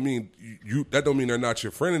that don't mean that don't mean they're not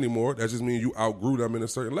your friend anymore. That just means you outgrew them in a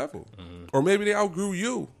certain level, or maybe they outgrew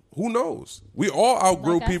you. Who knows? We all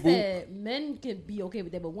outgrow people. Said, men can be okay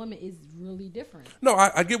with that, but women is really different. No,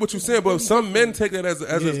 I get what you're saying, but some men take that as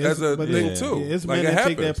a thing too. Yeah, it's like men it that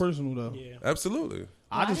happens. take that personal though. Yeah. Absolutely.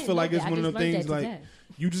 I just feel like it's one of them things like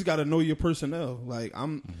you just got to know your personnel. Like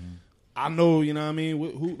I know, you know what I mean,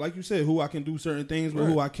 who, like you said, who I can do certain things with,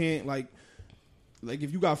 who I can't. Like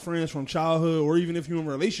if you got friends from childhood, or even if you're in a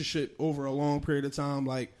relationship over a long period of time,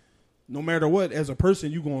 like no matter what, as a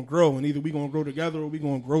person, you gonna grow, and either we gonna grow together or we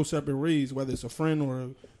gonna grow separate ways, whether it's a friend or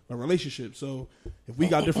a relationship. So if we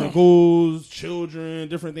got different goals, children,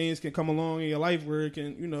 different things can come along in your life where it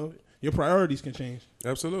can, you know, your priorities can change.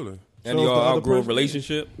 Absolutely. And so y'all outgrow a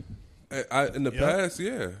relationship? In the past,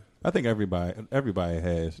 yeah. I think everybody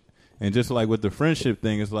has. And just like with the friendship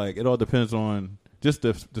thing, it's like it all depends on just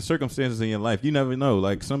the circumstances in your life. You never know.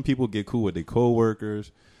 Like some people get cool with their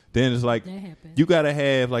coworkers. Then it's like you gotta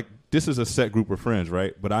have like this is a set group of friends,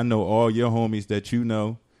 right? But I know all your homies that you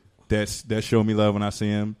know that show me love when I see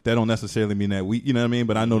them. That don't necessarily mean that you know what I mean?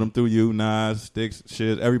 But I know them through you, Nas, Sticks,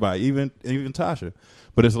 Shiz, everybody, even Tasha.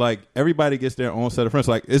 But it's like everybody gets their own set of friends.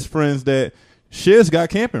 Like it's friends that Shiz got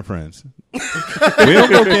camping friends. We don't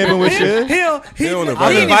go camping with Shiz. He don't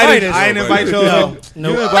invite us. I ain't invite y'all.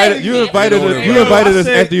 You invited us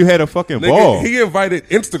after you had a fucking ball. He invited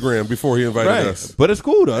Instagram before he invited us. But it's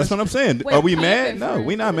cool though. That's what I'm saying. Are we mad? No,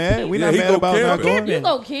 we not mad. We not mad about not going. You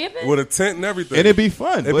go camping with a tent and everything, and it'd be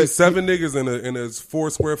fun. It'd be 7 niggas in a 4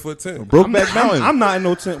 square foot tent. Brokeback Mountain. I'm not in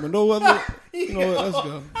no tent with no other. You know what? Let's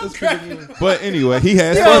go. Let's figure it. But anyway, he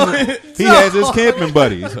has fun. He has his camping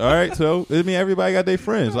buddies. All right, so I mean, everybody got their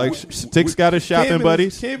friends. Like Sticks got his shopping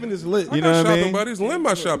buddies. Camping is lit. You know what I mean? Shopping buddies. Lynn,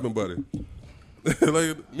 my shopping buddy.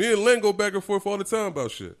 Like me and Lynn go back and forth all the time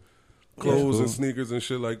about shit, clothes and sneakers and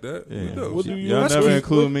shit like that. Yeah. We do. Y'all never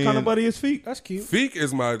include me. What kind of buddy is Feek? That's cute. Feek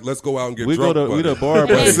is my let's go out and get we drunk. We the bar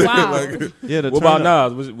buddies. Wow. Like, yeah. What about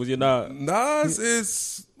Nas? Was your Nas? Nas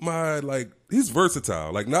is my he's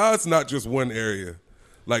versatile. Like Nas, not just one area.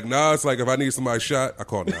 Like Nas, like if I need somebody shot, I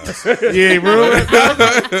call Nas. Yeah, bro.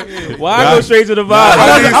 Why go straight to the vibe?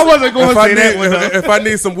 I wasn't going to say that one. If I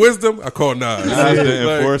need some wisdom, I call Nas. Nas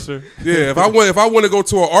the enforcer. Yeah, if I want to go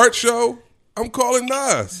to an art show, I'm calling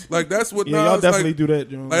Nas. Like that's what Nas. Y'all definitely do that,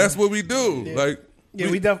 John. Like that's what we do. Yeah. Like. Yeah,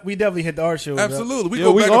 we definitely hit the art shows. Absolutely,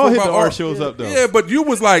 we all hit the art shows up though. Yeah, but you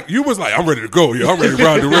was like, I'm ready to go. Yeah, I'm ready to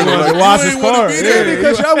ride the river. Like, watch his car. Yeah,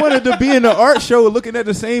 because y'all wanted to be in the art show looking at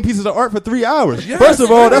the same pieces of art for 3 hours. Yes, first of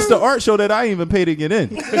all, that's the art show that I ain't even pay to get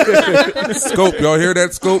in. Scope, y'all hear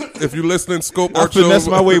that? Scope, if you listening, Scope art show. I finessed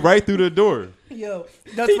my way right through the door. Yo,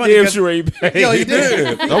 that's he funny. Damn sure ain't paid. Yo, he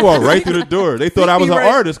did. I walked right through the door. They thought I was an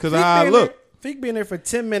artist because I look. Feek being there for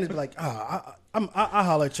 10 minutes, like, I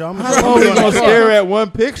holler at y'all. I'm only gonna stare at one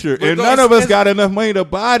picture, and none of us got enough money to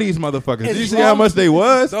buy these motherfuckers. Did you see how much they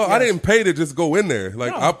was? No, I didn't pay to just go in there.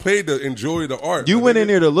 Like I paid to enjoy the art. You went in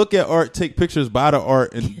there to look at art, take pictures, buy the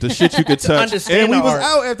art, and the shit you could touch. And we was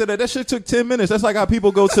out after that. That shit took 10 minutes. That's like how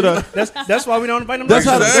people go to the. That's why we don't invite them. That's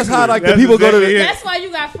how like the people go to the. That's why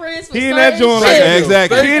you got friends. He in that joint like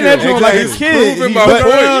exactly. He in that joint like his kid.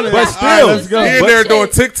 But still, he in there doing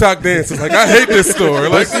TikTok dances. Like I hate this store.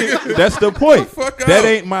 Like that's the point. That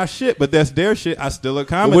ain't my shit, but that's their shit. I still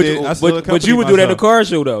accommodate. But you would do that at a car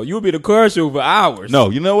show though. You would be at a car show for hours.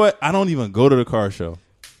 No, you know what? I don't even go to the car show.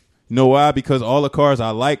 You know why? Because all the cars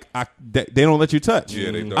I like, they don't let you touch.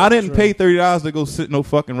 Yeah, they don't. I didn't pay $30 to go sit in no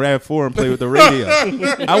fucking RAV4 and play with the radio.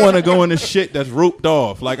 I want to go in the shit that's roped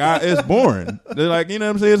off. Like it's boring. They're like, you know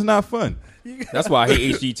what I'm saying? It's not fun. That's why I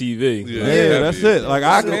hate HGTV. Yeah, that's it. Like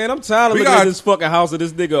man, I'm tired of looking at this fucking house of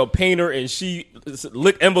this nigga a painter and she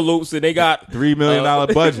lick envelopes and they got $3 million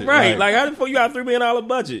budget. Right. Like how the fuck you got $3 million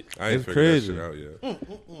budget? I ain't figured that shit out yet.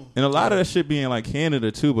 And a lot of that shit being like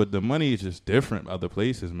Canada too, but the money is just different other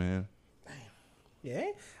places, man. Yeah,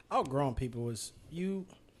 outgrown people is you.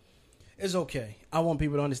 It's okay. I want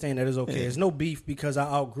people to understand that it's okay. There's no beef because I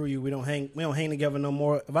outgrew you. We don't hang together no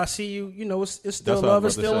more. If I see you, you know, it's still love.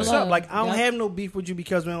 It's still what's up. Like I don't have no beef with you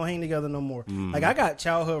because we don't hang together no more. Like I got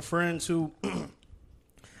childhood friends who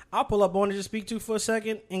I'll pull up on to just speak to for a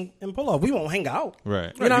second and pull off. We won't hang out.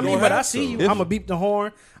 Right. You know what I mean? But I see you. I'm going to beep the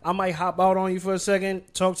horn. I might hop out on you for a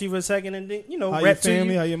second, talk to you for a second, and then, you know, how rap your family,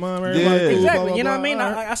 to you. how your mom, everybody. Yeah. Exactly. Blah, blah, you know blah, what I mean?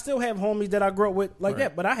 blah. I still have homies that I grew up with like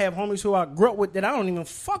that, but I have homies who I grew up with that I don't even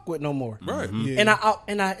fuck with no more. Right. Yeah.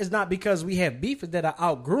 And I it's not because we have beef, it's that I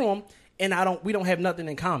outgrew them and we don't have nothing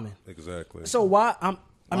in common. Exactly. So why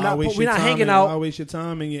we're not hanging out. Why waste your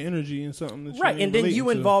time and your energy in something that Right, and then you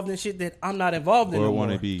involved in shit that I'm not involved in. Or no want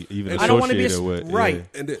to more. be even I don't want to be associated with. right.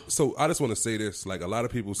 Yeah. And then, so I just want to say this: like a lot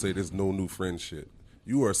of people say, there's no new friend shit.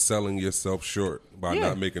 You are selling yourself short by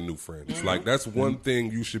not making new friends. Like that's one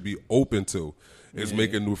thing you should be open to is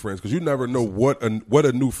making new friends, because you never know what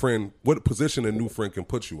a new friend, what position a new friend can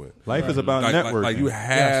put you in. Life is about Like networking. you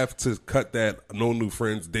have to cut that no new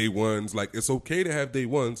friends day ones. Like it's okay to have day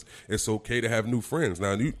ones. It's okay to have new friends.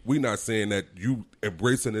 Now we not saying that you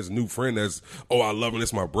embracing this new friend as, oh, I love him,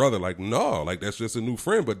 it's my brother. Like no, like that's just a new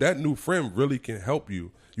friend. But that new friend really can help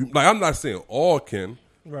you. Like I'm not saying all can.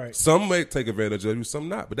 Right. Some may take advantage of you, some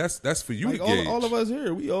not. But that's for you Like to gauge. all of us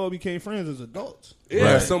here, we all became friends as adults. Yeah,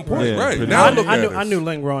 Right. at some point, Yeah, right. pretty Now much. look at us. I knew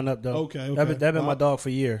Lynn growing up though. Okay. That been my dog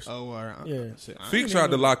for years. Oh, all right. Yeah. Feek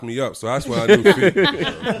tried to lock me up, so that's why I knew Feek.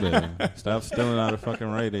 Yeah. Stop stealing out of fucking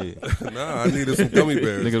Rite Aid. Nah, I needed some gummy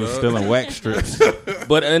bears. Niggas was dog. stealing wax strips.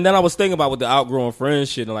 But and then I was thinking about with the outgrowing friends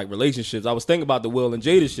shit and like relationships. I was thinking about the Will and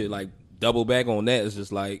Jada shit. Like double back on that. It's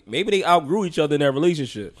just like maybe they outgrew each other in their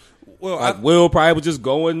relationship. Well, Like Will probably was just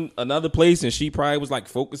going another place, and she probably was like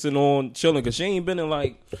focusing on chilling because she ain't been in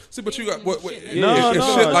like. see, but you got what? No, it's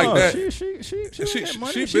shit like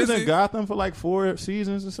that. She was in Gotham for like 4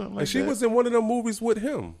 seasons or something like And she that. was in one of them movies with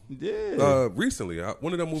him. Yeah. Recently,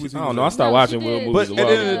 one of them movies. I don't know. I started watching Will movies. But a at while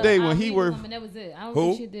the end of ago. the day, when he Ali were woman, that was it. I don't Who?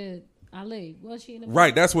 think she did Ali. Was she in the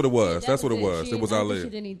Right, that's what it was. Yeah, That's what it She was. It didn't- was I don't think Ali. She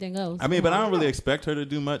did anything else. I mean, but I don't really expect her to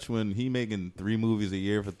do much when he making 3 movies a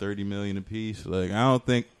year for $30 million a piece. Like, I don't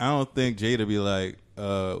think Jada be like,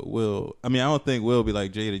 Will. I mean, I don't think Will be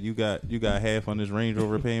like, Jada, you got half on this Range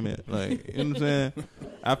Rover payment. Like, you know what I'm saying?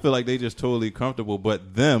 I feel like they just totally comfortable.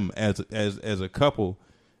 But them as a couple,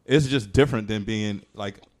 it's just different than being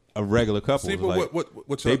like a regular couple. See, but like,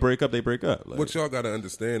 what they y'all, break up, they break up. Like, what y'all got to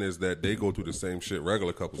understand is that they go through the same shit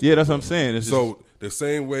regular couples. yeah, go that's what through. I'm saying. It's So the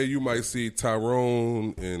same way you might see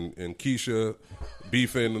Tyrone and Keisha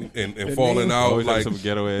beefing and falling out, always like some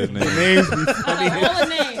ghetto ass names. All the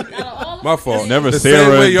names. Out of all of my them, fault. Never the Sarah,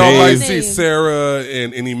 same way y'all might Dave. see Sarah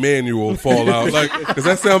and Emmanuel fall out. Like, does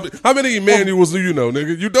that sound? How many Emmanuels do you know,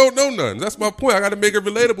 nigga? You don't know none. That's my point. I got to make it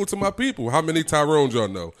relatable to my people. How many Tyrones y'all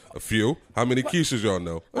know? A few. How many Keishas y'all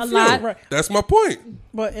know? A few. lot. Right. That's my point.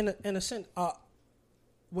 But in a sense,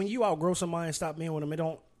 when you outgrow somebody and stop being with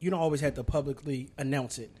them, you don't always have to publicly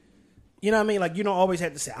announce it. You know what I mean? Like, you don't always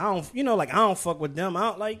have to say, I don't fuck with them. I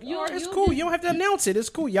don't like, it's cool. You don't have to announce it. It's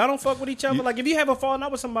cool. Y'all don't fuck with each other. Like, if you have a falling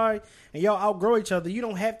out with somebody and y'all outgrow each other, you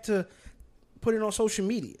don't have to put it on social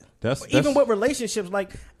media. Even with relationships,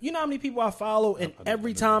 like, you know how many people I follow, and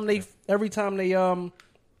every time they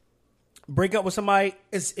break up with somebody,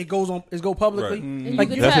 it goes publicly. Right. And Like,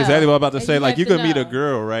 you could That's tell. exactly what I'm about to And say. Like, have you to could meet a know.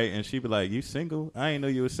 girl, right? And she'd be like, you single? I didn't know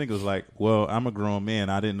you were single. It's like, well, I'm a grown man.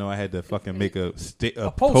 I didn't know I had to fucking make a post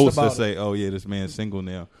to about say, oh, yeah, this man's single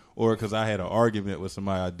now. Or because I had an argument with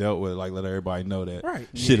somebody I dealt with, like, let everybody know that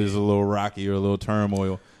shit is a little rocky or a little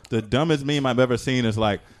turmoil. The dumbest meme I've ever seen is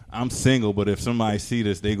like, I'm single, but if somebody see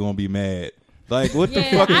this, they going to be mad. Like, what the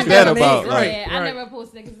fuck is that about? Like, I never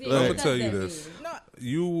posted because I'm gonna tell you this: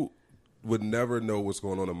 you would never know what's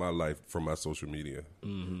going on in my life from my social media.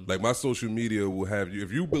 Like, my social media will have you.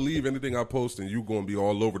 If you believe anything I post, and you're gonna be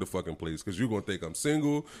all over the fucking place because you're gonna think I'm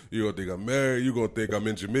single, you're gonna think I'm married, you're gonna think I'm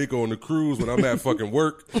in Jamaica on the cruise when I'm at fucking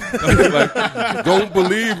work. Like, don't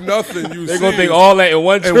believe nothing you see. They're gonna think all that in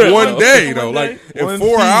one trip. In one day, though. Like, in One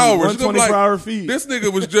 4 feed, hours. one You're gonna be 24-hour like, feed. this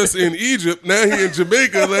nigga was just in Egypt, now he in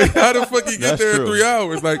Jamaica. Like, how the fuck he get That's there true. in 3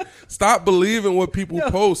 hours? Like, stop believing what people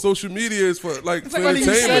post. Social media is for, like, for funny you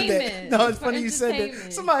said entertainment. that. No, it's For funny you said that.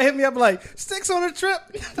 entertainment. Somebody hit me up like, Sticks on a trip.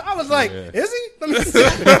 I was like, Yeah. is he? Let me see.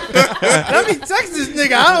 Let me text this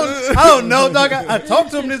nigga. I don't know, dog. I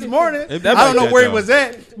talked to him this morning. I That'd don't be know that, where he though. was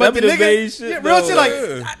at. But the That'd be the nigga, main shit, yeah, real though. shit, like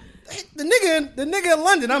Yeah. the nigga in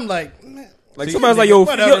London. I'm like, man. Like somebody's like, yo,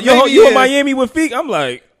 Whatever, you maybe in yeah. Miami with Feek? I'm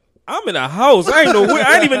like, I'm in a house. I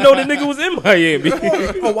ain't even know the nigga was in Miami.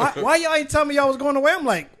 Oh, why y'all ain't tell me y'all was going away? I'm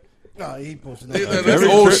like, oh, he posted that. That's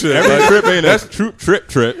old trip, shit. Every Like, trip ain't a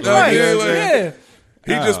trip. Like, Right, yeah, like- yeah.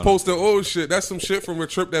 he just posted old shit. That's some shit from a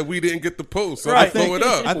trip that we didn't get to post. So I Right. throw it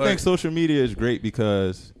up. I think social media is great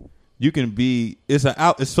because you can be. It's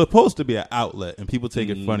supposed to be an outlet, and people take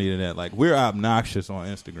it funny to that. Like, we're obnoxious on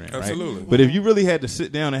Instagram, right? Absolutely. But if you really had to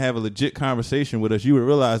sit down and have a legit conversation with us, you would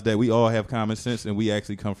realize that we all have common sense and we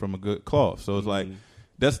actually come from a good cloth. So it's like.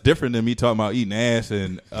 That's different than me talking about eating ass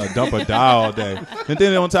and dump a die all day. And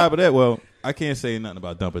then on top of that, well, I can't say nothing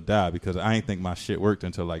about dump a die because I ain't think my shit worked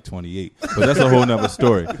until like 28. But that's a whole nother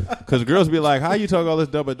story. Because girls be like, how you talk all this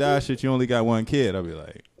dump a die shit? You only got one kid. I'll be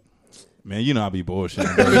like, Man, you know I be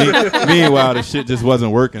bullshitting. Meanwhile, the shit just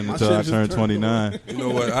wasn't working until I turned 29. You know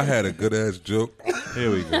what? I had a good ass joke.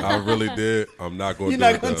 Here we go. I really did. I'm not going to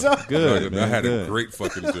You're do not it. gonna though. talk? Good, I man, had good. a great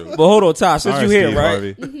fucking joke. But hold on, Ty, since All you right, here, Steve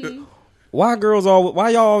right? Harvey. Why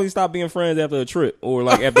y'all always stop being friends after a trip or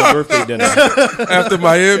like after a birthday dinner? After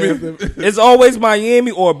Miami, It's always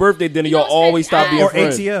Miami or a birthday dinner. You know Y'all what's always crazy? stop being Or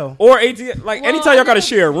friends. ATL. Or ATL. Like Well, anytime y'all got to I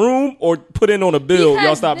share a room or put in on a bill, y'all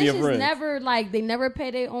Because stop being bitches friends. never like they never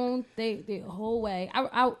pay their own the whole way.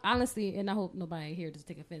 I honestly, and I hope nobody here just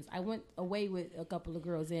take offense. I went away with a couple of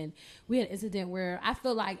girls and we had an incident where I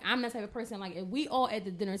feel like I'm the type of person like if we all at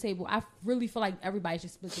the dinner table, I really feel like everybody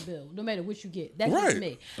should split the bill, no matter what you get. That's just Right.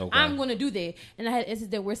 me. Okay. I'm gonna do that. And I had an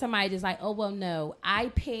incident where somebody just like, oh well, no, I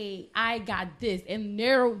paid, I got this, and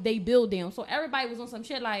narrowed they bill down. So everybody was on some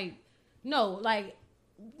shit like, no, like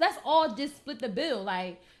let's all just split the bill,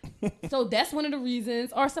 like. So that's one of the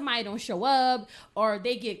reasons. Or somebody don't show up, or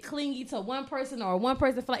they get clingy to one person, or one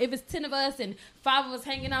person feel like if it's 10 of us and 5 of us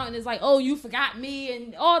hanging out, and it's like, oh, you forgot me,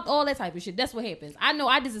 and all that type of shit. That's what happens. I know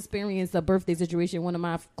I just experienced a birthday situation. One of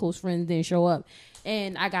my close friends didn't show up,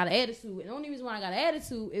 and I got an attitude. And the only reason why I got an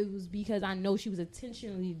attitude it was because I know she was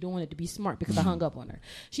intentionally doing it to be smart because I hung up on her.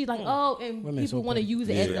 She's like, oh, and Women people so want to petty. use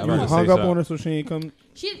it Yeah, as I'm a about You to hung say up something. on her so she ain't come.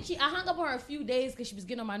 I hung up on her a few days because she was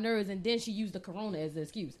getting on my nerves, and then she used the corona as an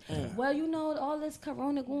excuse. Well, you know all this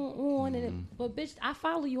corona going on, but bitch, I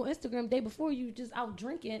follow you on Instagram day before you just out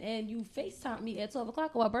drinking, and you FaceTime me at 12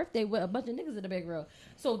 o'clock on my birthday with a bunch of niggas in the background.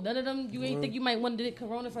 So none of them, you ain't think you might want to do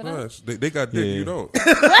corona for them? Gosh, they got dick. Yeah. You don't.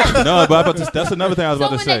 No, but that's another thing I was So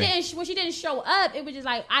about to say. when she didn't show up, it was just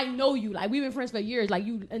like, I know you. Like, we've been friends for years. Like,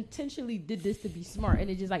 you intentionally did this to be smart. And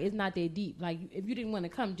it's just like, it's not that deep. Like, if you didn't want to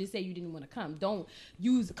come, just say you didn't want to come. Don't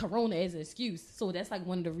use corona as an excuse. So that's like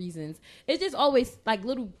one of the reasons. It's just always like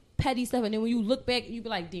little petty stuff. And then when you look back, you be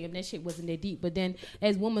like, damn, that shit wasn't that deep. But then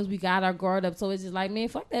as women, we got our guard up. So it's just like, man,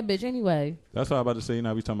 fuck that bitch anyway. That's what I'm about to say. You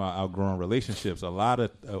know, we talking about outgrowing relationships.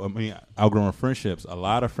 Outgrowing friendships. A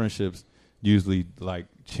lot of friendships usually like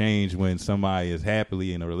change when somebody is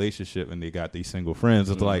happily in a relationship and they got these single friends.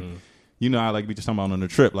 It's like, you know, I like we just talking about on a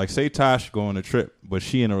trip. Like, say Tosh go on a trip, but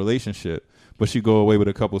she in a relationship, but she go away with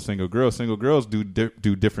a couple single girls. Single girls do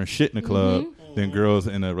different shit in the club than girls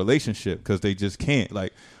in a relationship because they just can't.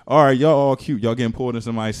 Like, all right, y'all all cute, y'all getting pulled in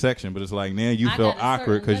somebody's section, but it's like, now you I felt got a awkward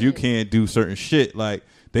certain because you limit. can't do certain shit. Like,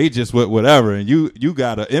 they just whatever, and you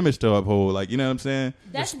got an image to uphold. Like, you know what I'm saying?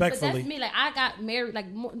 But Respectfully. that's me. Like, I got married. Like,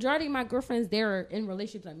 majority of my girlfriends, they're in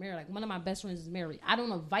relationships like married. Like, one of my best friends is married. I don't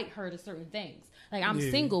invite her to certain things. Like, I'm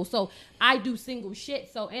single, so I do single shit.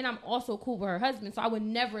 So, and I'm also cool with her husband. So I would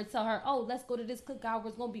never tell her, oh, let's go to this cookout where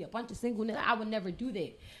it's gonna be a bunch of single niggas. I would never do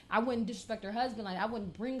that. I wouldn't disrespect her husband. Like, I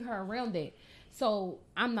wouldn't bring her around that. So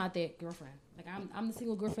I'm not that girlfriend. Like, I'm the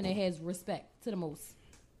single girlfriend that has respect to the most.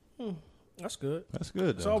 That's good. That's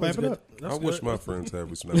good. It's Though. always Clap it good. up. That's I wish good. my friends had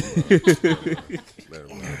was never mind. Never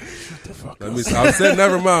mind. I said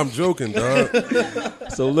never mind. I'm joking, dog.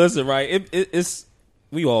 So listen, right? It's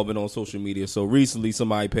we all been on social media. So recently,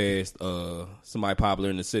 somebody passed, somebody popular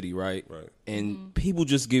in the city, right? Right. And people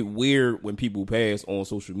just get weird when people pass on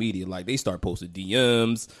social media. Like, they start posting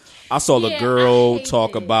DMs. I saw the Yeah, girl I hate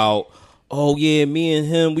talk it. about, oh yeah, me and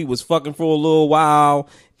him, we was fucking for a little while,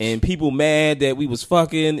 and people mad that we was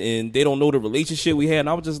fucking, and they don't know the relationship we had. And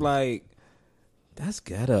I was just like, that's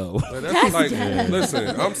ghetto. Like, that's like,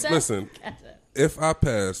 listen. If I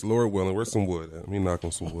pass, Lord willing, where's some wood? Let me knock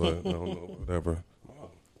on some wood. I don't know, whatever.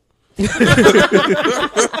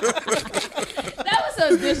 That was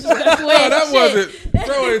a disrespectful way. No, that wasn't.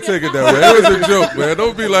 Bro, ain't take it that way. It was a joke, man.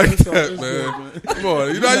 Don't be like that, man. Come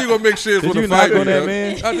on, you know how you gonna make shit Did for you the knock fight, on that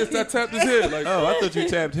man? I tapped his head. Like, Oh, I thought you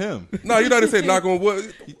tapped him. no, you know how they say knock on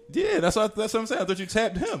wood. Yeah, that's what I'm saying. I thought you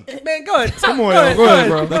tapped him. Man, go ahead. Come on, y'all. Go ahead,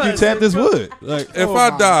 bro. Like you tapped his wood. Like, If Oh I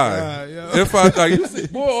my die, God, yo. if I die, you see,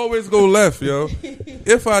 boy always go left, yo.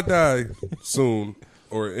 If I die soon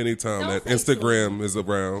or anytime Don't that say Instagram is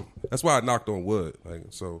around, that's why I knocked on wood. Like,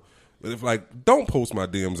 so, but if like, don't post my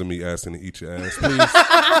DMs of me asking to eat your ass, please.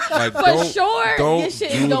 Like, For sure, don't your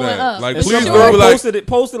shit do is going that. up. Like, And please some do girl like.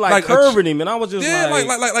 posted like like a curving him, and I was just Yeah, like,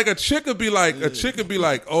 like a chick could be like,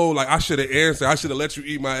 oh, like I should have answered. I should have let you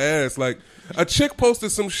eat my ass. Like a chick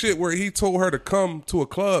posted some shit where he told her to come to a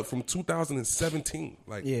club from 2017.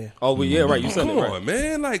 Like, Yeah. oh, well, yeah, right. You said come it right. on,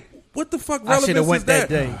 man. Like, what the fuck I should relevance have is went that?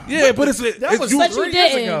 day. Yeah, but it's That was you, But you 3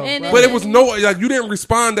 years didn't. ago. And but it was no, like, you didn't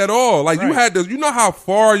respond at all. Like, you Right. had to, you know how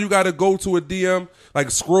far you got to go to a DM, like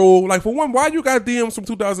scroll. Like, for one, why you got DMs from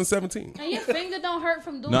 2017? And your finger don't hurt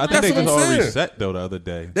from doing No, I that think they shit. just all saying. reset though the other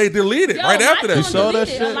day. They deleted Yo, right my after that. phone shit. saw that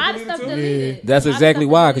deleted. shit? A lot of stuff deleted. That's A lot of exactly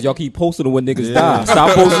stuff why, deleted. because y'all keep posting them when niggas die.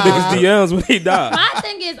 Stop posting niggas DMs when they die. My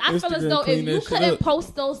thing is, I feel as Instagram though if clean you that shit couldn't up.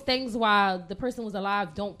 post those things while the person was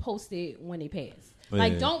alive, don't post it when they pass.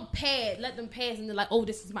 Like, Yeah. don't let them pass and they're like, oh,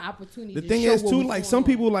 this is my opportunity. The to thing show is what too, was like going some on.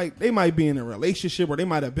 people, like they might be in a relationship or they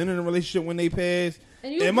might have been in a relationship when they passed.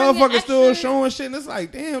 And you And bring in motherfuckers still extra- showing shit, and it's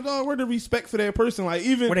like, damn, dog, where the respect for that person? Like,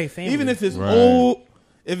 even Where they family. even if it's Right. old,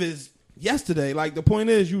 if it's yesterday, like the point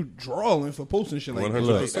is, you drawing for posting shit like that. 100%.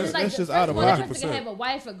 Like, It's that's, like that's the just out of first one, pocket. that person can have a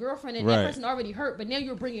wife, a girlfriend, and Right. that person already hurt. But now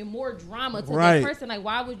you're bringing more drama to Right. that person. Like,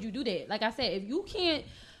 why would you do that? Like I said, if you can't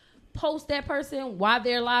post that person while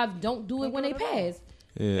they're alive, don't do it when they pass.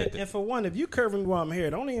 Yeah, And for one, if you curving me while I'm here,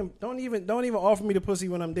 don't even offer me the pussy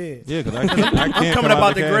when I'm dead. yeah, because I can't I'm come coming out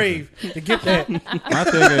about the the casket. grave to get that. My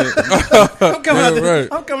thing is, I'm coming out right.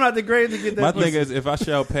 I'm coming out the grave to get that. my pussy. thing is, if I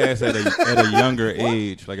shall pass at a younger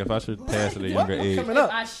age, like if I should pass at a younger age, coming If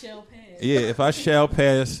up. I shall pass. yeah, if I shall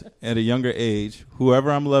pass at a younger age,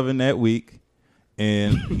 whoever I'm loving that week,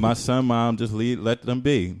 and my son, mom, just let them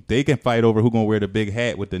be. They can fight over who gonna wear the big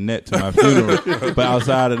hat with the net to my funeral, but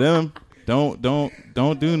outside of them, don't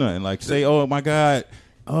do nothing. Like say, oh my God,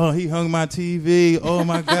 oh he hung my TV. Oh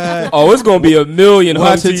my God. Oh, it's gonna be a million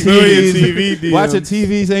Watching TV. TVs, watching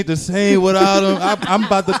TVs ain't the same without them. I'm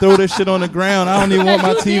about to throw this shit on the ground. I don't even want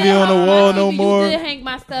my You TV did, on the wall no you more. did hang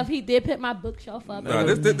my stuff. He did put my bookshelf up. Nah,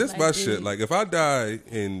 this my Like, shit. Like, if I die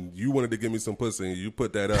and you wanted to give me some pussy and you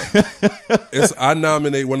put that up, I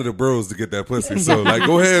nominate one of the bros to get that pussy. So, like,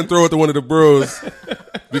 go ahead and throw it to one of the bros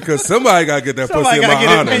because somebody got to get that Somebody pussy in gotta my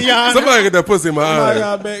get it honor. in your honor. Somebody get that pussy in my Somebody honor.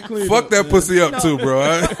 got back clean. Fuck that pussy up too, bro.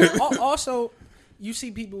 all right? Also, you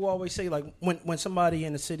see people who always say like when somebody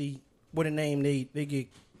in the city with a name they get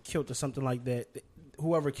killed or something like that,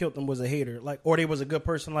 whoever killed them was a hater, like, or they was a good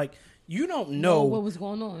person. Like, you don't know what was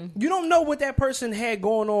going on. You don't know what that person had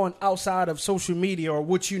going on outside of social media or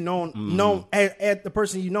what you known at the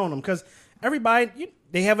person you known them, because everybody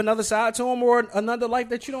they have another side to them or another life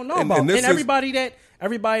that you don't know about, this and is- everybody that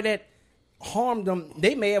harmed them,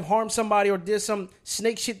 they may have harmed somebody or did some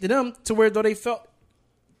snake shit to them to where though they felt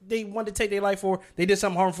they wanted to take their life or they did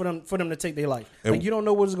something harmful for them to take their life. And- Like, you don't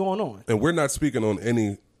know what is going on. And we're not speaking on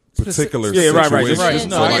any particular Yeah, right, situation. right. So,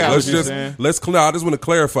 No, like, I got let's what you're just saying. I just want to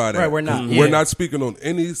clarify that. Right, we're not. We're Yeah. not speaking on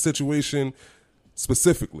any situation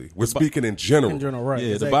specifically. We're speaking in general. In general, right? Yeah,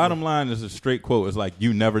 exactly. the bottom line is a straight quote. It's like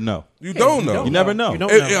you never know. You don't know. You never know. You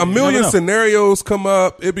don't A know. million never know. scenarios come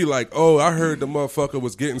up. It'd be like, oh, I heard the motherfucker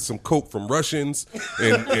was getting some coke from Russians,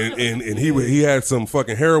 and he had some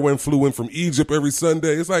fucking heroin flew in from Egypt every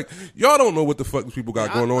Sunday. It's like, y'all don't know what the fuck these people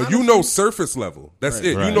got going on. You know surface level. That's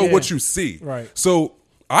it. Right. You know Yeah. what you see. Right. So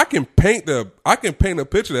I can paint a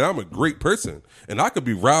picture that I'm a great person, and I could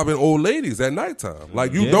be robbing old ladies at nighttime.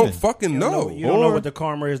 Like, you Yeah. don't fucking know. You don't know what the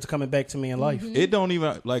karma is coming back to me in life. It don't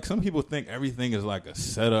even like some people think everything is like a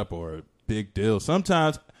setup or a big deal.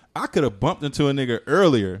 Sometimes I could have bumped into a nigga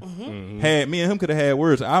earlier, had me and him could have had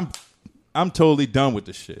words. I'm totally done with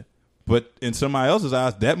the shit. But in somebody else's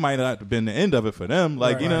eyes, that might not have been the end of it for them.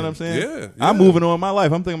 Like, you know what I'm saying? Yeah, I'm yeah. moving on in my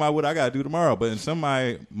life. I'm thinking about what I got to do tomorrow. But in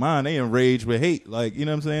somebody's mind, they enraged with hate. Like, you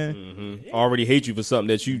know what I'm saying? Already hate you for something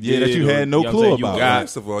that you Yeah, did. that you or, had no know what I'm clue saying, you about. got.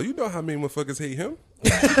 First of all, you know how many motherfuckers hate him?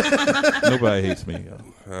 Nobody hates me.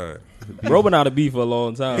 Yo. All right. Bro been out of beef for a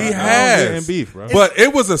long time. He I don't has. get in beef, bro. But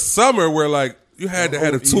it was a summer where, like, you had to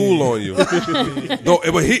have a tool on you. No,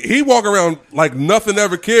 but he walk around like nothing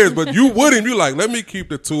ever cares. But you wouldn't. You like, let me keep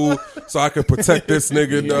the tool so I can protect this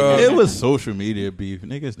nigga. Dog. It was social media beef.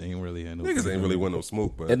 Niggas ain't really had no Niggas beef. ain't really want no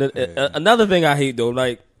smoke. But And another thing I hate though,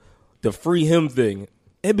 like the free him thing.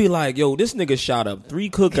 It'd be like, yo, this nigga shot up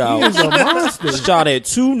 3 cookouts, shot at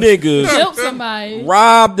 2 niggas, Killed somebody.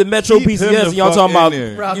 robbed the Metro Keep him PCS. the And y'all fuck talking about in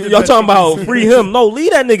there. Robbed the y'all talking Metro about free him? No,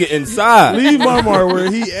 leave that nigga inside. Leave Marmar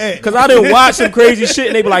where he at. Cause I didn't watch some crazy shit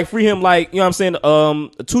and they be like free him, like, you know what I'm saying?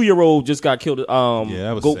 A 2-year-old just got killed. that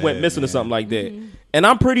was Went sad, missing or man. something like that. And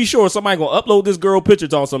I'm pretty sure somebody gonna upload this girl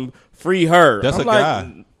pictures on some free her. That's I'm a like,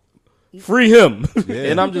 guy. free him. Yeah.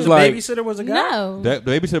 And I'm just The like, babysitter was a guy. No. That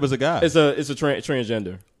the babysitter was a guy. it's a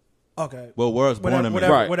transgender. Okay. Well, where I was born in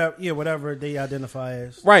Whatever they identify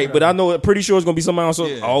as. Right, but I know pretty sure it's gonna be somebody else.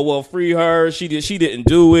 Yeah. Oh well, free her. She didn't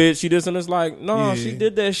do it. She this and it's like, no, she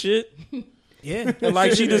did that shit. Yeah. And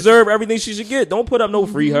like she deserved everything she should get. Don't put up no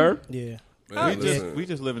free her. Yeah. Man, listen. we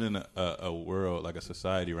just living in a world, like a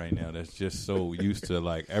society right now that's just so used to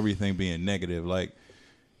like everything being negative. Like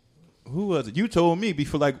Who was it? You told me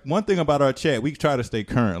before. Like one thing about our chat, we try to stay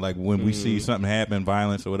current. Like when we see something happen,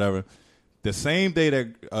 violence or whatever. The same day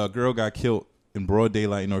that a girl got killed in broad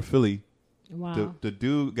daylight in North Philly, the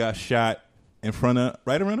dude got shot in front of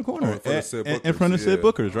right around the corner in front of Sid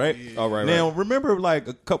Booker's, right? Oh, right. Now remember, like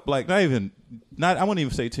a couple, like I wouldn't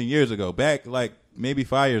even say 10 years ago. Back like maybe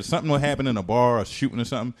 5 years, something would happen in a bar or shooting or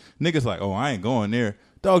something. Niggas like, oh, I ain't going there.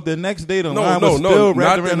 Dog, the next day the line was still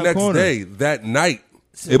wrapped around the corner. Not the next day. That night.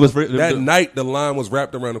 It was night. The line was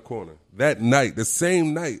wrapped around the corner. That night, the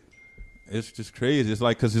same night. It's just crazy. It's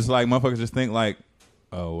like because it's like motherfuckers just think like,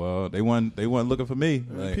 oh well, they weren't looking for me.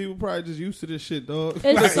 Like, people probably just used to this shit, dog.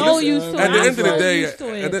 It's so used to it. At the end of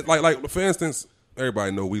the day, like for instance,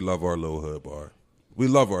 everybody know we love our little hood bar. We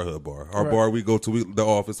love our hood bar. Our bar we go to the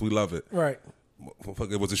office. We love it. Right.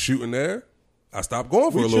 It was a shooting there. I stopped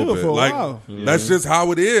going for a little bit. For a like while. That's just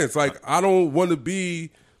how it is. Like I don't want to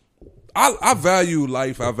be. I value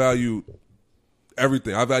life. I value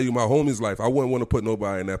everything. I value my homie's life. I wouldn't want to put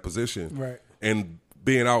nobody in that position. Right. And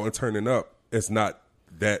being out and turning up, it's not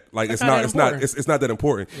that like it's not that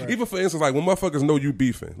important. Right. Even for instance, like when motherfuckers know you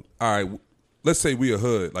beefing. All right, let's say we a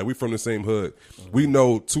hood, like we from the same hood. We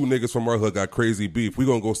know two niggas from our hood got crazy beef. We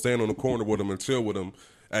gonna go stand on the corner with them and chill with them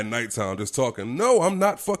at nighttime, just talking. No, I'm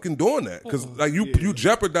not fucking doing that because like you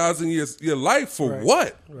jeopardizing your life for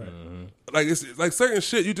what? Right. Like it's like certain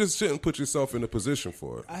shit you just shouldn't put yourself in a position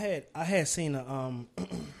for it. I had seen a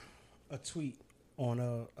tweet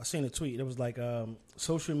on I seen a tweet. It was like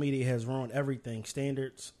social media has ruined everything: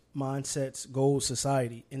 standards, mindsets, goals,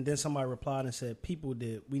 society. And then somebody replied and said, "People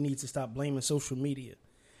did. We need to stop blaming social media.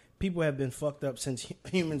 People have been fucked up since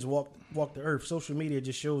humans walked the earth. Social media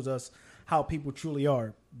just shows us how people truly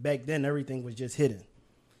are. Back then, everything was just hidden."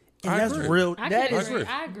 And that's agree. real.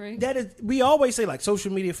 I agree. That is. We always say like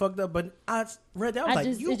social media fucked up, but I read that. I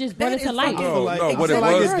was it just brought it to light. No, what it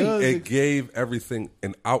was, it gave everything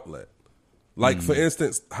an outlet. Like for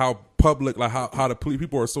instance, how public, like how the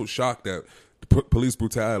people are so shocked at police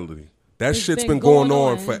brutality. That shit's been going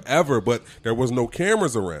on forever, but there was no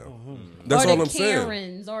cameras around. That's all I'm saying.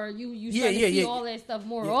 Karens, or you start to see all that stuff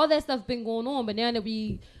more. All that stuff been going on, but now that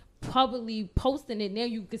we publicly posting it, now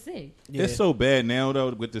you can see. It's so bad now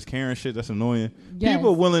though with this Karen shit. That's annoying. Yes.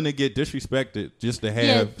 People are willing to get disrespected just to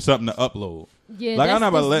have something to upload. Yeah, like I'm not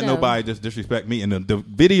about to let nobody just disrespect me. And the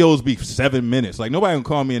videos be 7 minutes. Like nobody can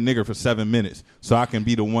call me a nigger for 7 minutes, so I can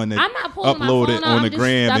be the one that upload it on the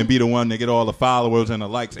gram and be the one that get all the followers and the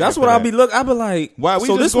likes. That's what I'll be I'll be like, why?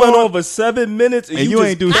 So this went on for 7 minutes, and you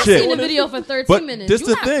ain't do shit. I seen the video for 13 minutes. This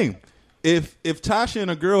the thing. If Tasha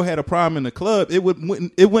and a girl had a problem in the club, it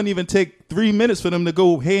wouldn't even take 3 minutes for them to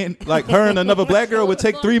go hand like her and another black girl would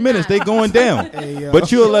take 3 minutes. They going down.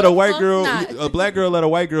 But you'll let a black girl let a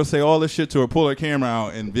white girl say all this shit to her, pull her camera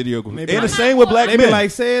out and video. And the same with black men.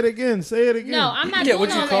 Like say it again. No, I'm not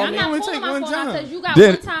doing all that. I'm not pulling my phone out because you got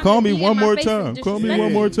then one time. Call me one more time. Call me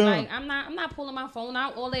one more time. Like, I'm not pulling my phone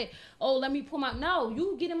out. All that. Oh, let me pull my. No,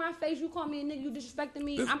 you get in my face. You call me a nigga. You disrespecting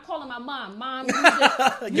me. I'm calling my mom. Mom, you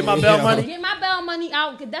just, get my bail money. Get my bail money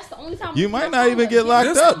out. Cause that's the only time you might not even get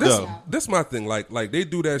locked up though. This my thing. Like they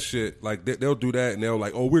do that shit. Like they'll do that and they're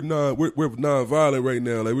like, oh, we're non-violent right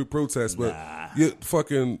now. Like we protest, but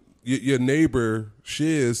your neighbor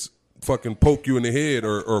Shiz fucking poke you in the head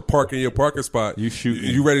or park in your parking spot.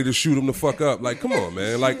 You ready to shoot him the fuck up? Like, come on,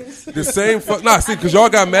 man. Like the same fuck. Nah, see, because y'all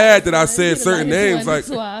got mad that I said certain names. Like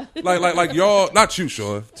y'all, not you,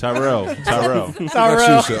 Sean. Tyrell. Not you,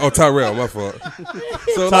 Sean. Oh, Tyrell, my fault.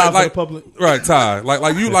 So like public. Right, Ty.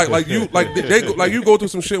 Like you go through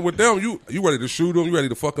some shit with them. You ready to shoot them? You ready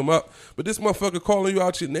to fuck them up? But this motherfucker calling you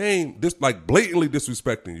out your name, this like blatantly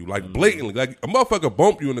disrespecting you, like blatantly. Like a motherfucker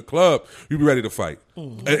bump you in the club, you be ready to fight,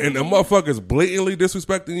 and a motherfucker's blatantly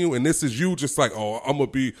disrespecting you, and this is you just like, oh, I'm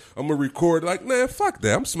gonna record. Like, man, fuck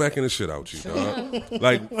that. I'm smacking the shit out you, dog.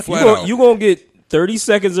 Like flat out. You gonna get 30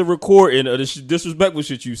 seconds of recording of the disrespectful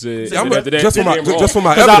shit you said. See, just for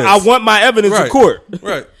my evidence. I want my evidence in court.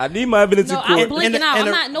 Right. I need my evidence in court. I'm blinking out. I'm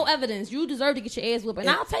not no evidence. You deserve to get your ass whooped, and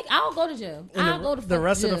I'll go to jail. I'll go to the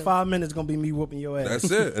rest jail. of the 5 minutes gonna be me whooping your ass.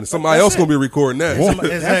 That's it. And somebody else gonna be recording that.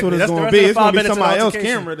 That's what it's gonna be. It's gonna be somebody else's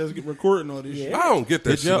camera that's recording all this shit. I don't get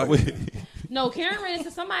that shit. No, Karen ran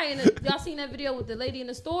into somebody. Y'all seen that video with the lady in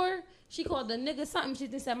the store? She called the nigga something. She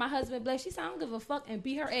just said my husband black. She said I don't give a fuck and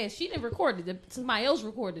beat her ass. She didn't record it. Somebody else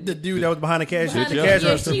recorded it. The dude that was behind the cash.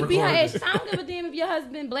 She beat her ass. I don't give a damn if your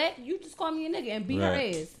husband black. You just call me a nigga and beat her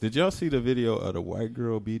ass. Did y'all see the video of the white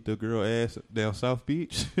girl beat the girl ass down South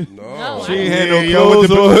Beach? No. She ain't had no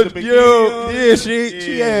clothes on. Yo, yeah,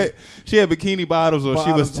 she had bikini bottoms on.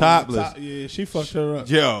 She was topless. Yeah, she fucked her up.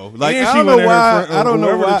 Yo, like And I she don't know went in her why. front I don't know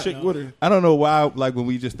whoever the why. chick with her. I don't know why. Like when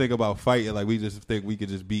we just think about fighting, like we just think we could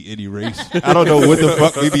just beat any race. I don't know what the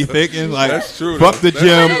fuck we be thinking. Like That's true, fuck the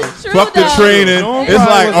gym, true, fuck the though. training. It's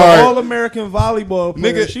like an all right, all-American volleyball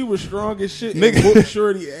player. Nigga- She was strong as shit. Nigga- And whooped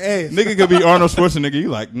shorty ass. nigga could be Arnold Schwarzenegger. You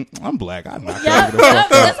like I'm black. I knock Yup, that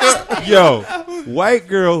the fuck yup, out. Yo, white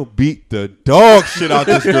girl beat the dog shit out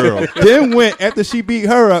this girl. Then went after she beat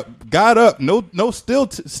her up. Got up,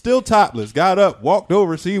 still topless. Got up, walked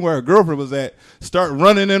over, seen where her girlfriend was at, start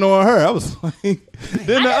running in on her. I was like,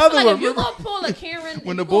 then the other like one. if you gonna pull a Karen,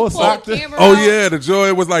 When if the you bull gonna pull a socked her? camera Oh out, yeah, the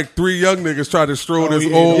joy was like 3 young niggas trying to stroll this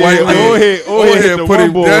yeah, old yeah, white yeah. lady. Go ahead, put one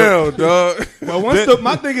him boy. down, dog. But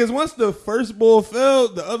my thing is, once the first bull fell,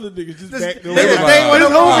 the other niggas just backed away. they was like, His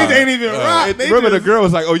homies uh, ain't even rock. They Remember the just, girl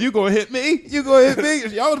was like, "Oh, you gonna hit me? You gonna hit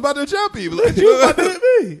me? Y'all was about to jump you." Like, you about to hit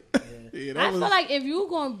me. Yeah, that I was, feel like if you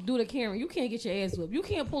gonna do the Karen, you can't get your ass whooped. You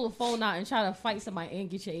can't pull a phone out and try to fight somebody and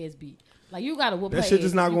get your ass beat. Like you gotta whoop. that her shit ass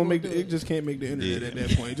just not if you gonna make do it. Just can't make the internet at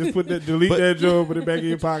that point. Just delete that joke, put it back in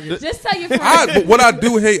your pocket. Just tell your friends. But what I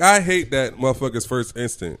do hate, I hate that motherfucker's first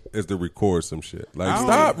instinct is to record some shit. Like I don't-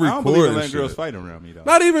 stop I don't believe in recording letting shit. girls fight around me though.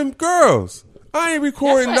 Not even girls. I ain't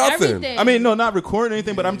recording That's for nothing. everything. I mean, no, not recording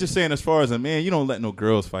anything, but I'm just saying, as far as a man, you don't let no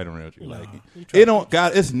girls fight around you. Like, it don't,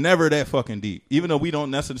 God, it's never that fucking deep. Even though we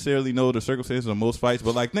don't necessarily know the circumstances of most fights,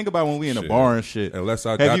 but like, think about when we in a Shit. bar and shit. Unless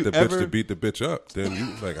I Have got you the ever- bitch to beat the bitch up, then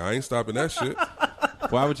you like I ain't stopping that shit.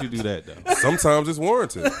 Why would you do that though? Sometimes it's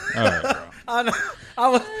warranted. All right, bro. I know.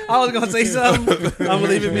 I was gonna say something. I'm gonna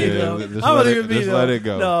leave it be Yeah, though. just I'm gonna let leave it- it be just though. let it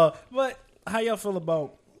go. No, but how y'all feel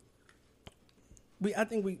about? I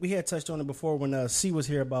think we had touched on it before when C was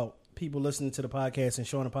here about people listening to the podcast and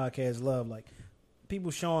showing the podcast love. Like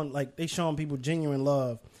people showing people genuine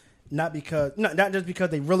love, not just because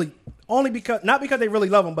they really not because they really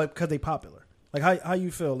love them, but because they popular. Like how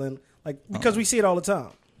you feel and like because we see it all the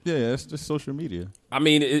time. Yeah, it's just social media. I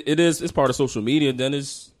mean, it's part of social media. Then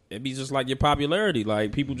it'd be just like your popularity.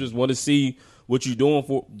 Like people just want to see what you're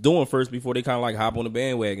doing first before they kind of like hop on the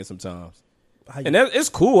bandwagon sometimes. And it's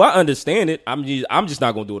cool. I understand it. I'm just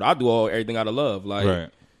not gonna do it. I do everything out of love. Like Right.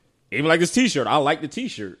 even like this T-shirt. I like the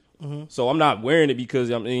T-shirt, so I'm not wearing it because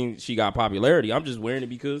she got popularity. I'm just wearing it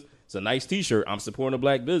because it's a nice T-shirt. I'm supporting a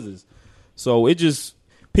black business. So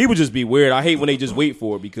people just be weird. I hate when they just wait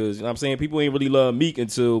for it because you know what I'm saying people ain't really love Meek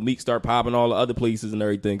until Meek start popping all the other places and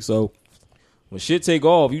everything. So when shit take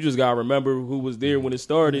off, you just gotta remember who was there when it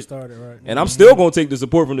started. Right. And I'm still gonna take the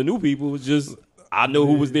support from the new people. It's just I know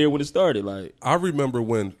who was there when it started. Like I remember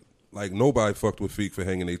when like nobody fucked with Feek for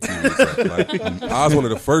hanging their TVs up. Like I was one of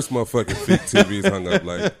the first motherfucking Feek TVs hung up.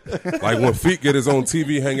 Like when Feek get his own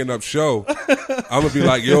TV hanging up show, I'm gonna be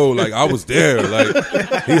like, yo, like I was there. Like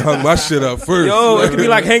he hung my shit up first. yo, like, it could be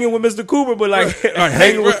like hanging with Mr. Cooper, but like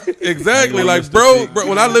hanging with exactly. Hanging Like with bro, Mr.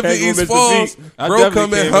 when I lived in Hanging with East Mr. Falls, Feek. I bro definitely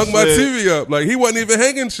come and came hung and my said- TV up. Like he wasn't even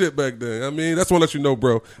hanging shit back then. I mean, that's want to let you know,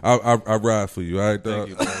 bro. I ride for you. All right, dog.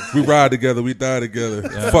 you, bro. We ride together. We die together.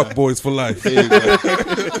 Fuck Boys for life. There you go.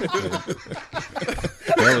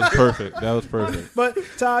 That was perfect. But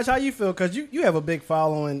Taj, how you feel? Because you have a big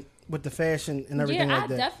following with the fashion and everything Yeah, like I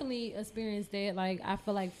that. definitely experienced that. Like, I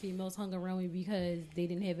feel like females hung around me because they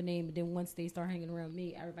didn't have a name, but then once they start hanging around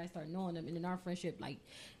me, everybody started knowing them, and then our friendship like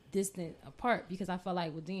distant apart because I felt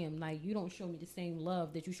like, well, damn, like you don't show me the same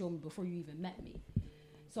love that you showed me before you even met me.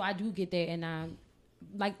 So I do get that, and I'm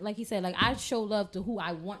like he said, like I show love to who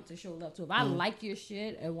I want to show love to. If I like your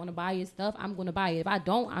shit and want to buy your stuff, I'm gonna buy it. If I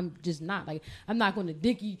don't, I'm just not. Like I'm not gonna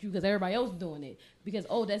dick eat you because everybody else is doing it because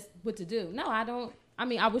that's what to do. No, I don't. I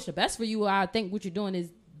mean, I wish the best for you. I think what you're doing is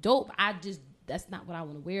dope. That's not what I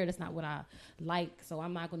want to wear. That's not what I like. So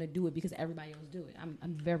I'm not gonna do it because everybody else do it.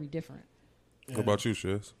 I'm very different. What about you,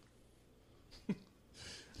 Shiz?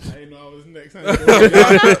 I didn't know I was next. I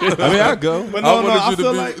mean, I go. But I no, wanted I you to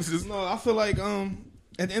feel be- like I feel like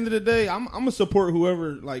at the end of the day, I'm gonna support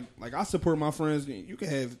whoever. Like I support my friends. You can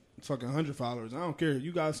have fucking 100 followers. I don't care.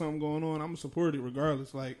 You got something going on, I'm gonna support it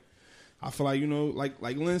regardless. Like I feel like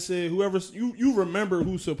like Lynn said, whoever you remember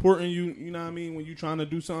who's supporting you. You know what I mean when you trying to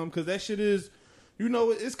do something because that shit is,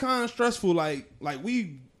 it's kind of stressful. Like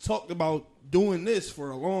we talked about doing this for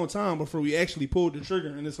a long time before we actually pulled the trigger,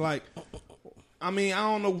 and it's like. I mean, I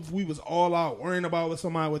don't know if we was all out worrying about what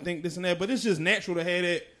somebody would think, this and that, but it's just natural to have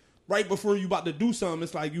that right before you about to do something,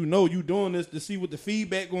 it's like, you doing this to see what the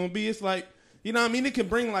feedback going to be. It's like, you know what I mean? It can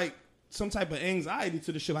bring like some type of anxiety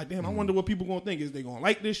to the shit. Like, damn, I wonder what people going to think. Is they going to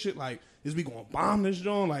like this shit? Like, is we going to bomb this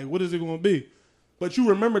joint? Like, what is it going to be? But you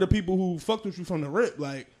remember the people who fucked with you from the rip,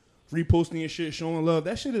 like reposting your shit, showing love.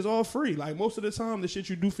 That shit is all free. Like, most of the time, the shit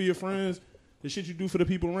you do for your friends, the shit you do for the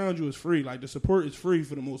people around you is free. Like, the support is free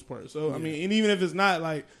for the most part. So, I mean, and even if it's not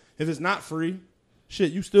like, if it's not free,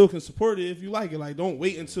 shit, you still can support it if you like it. Like, don't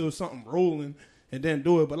wait until something rolling and then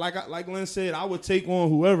do it. But like Lynn said, I would take on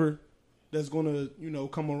whoever that's gonna,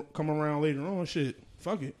 come around later on. Shit,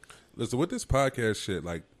 fuck it. Listen, with this podcast shit,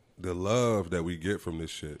 like the love that we get from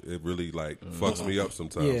this shit, it really like fucks me up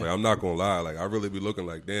sometimes. Yeah. Like, I'm not gonna lie, like I really be looking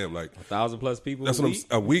like, damn, like 1,000+ people. That's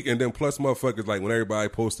a week, and then plus motherfuckers like when everybody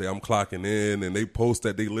posts that I'm clocking in, and they post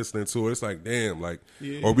that they listening to it. It's like, damn, like,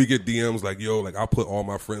 or we get DMs like, yo, like I put all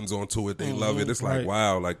my friends onto it, they love it. It's like,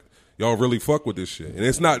 wow, like y'all really fuck with this shit, and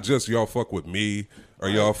it's not just y'all fuck with me or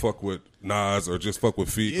y'all fuck with Nas or just fuck with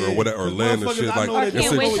Feet or whatever or Lynn and shit. Like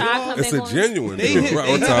it's a genuine. They hit,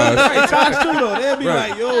 or Taj. Taj too though. They'll be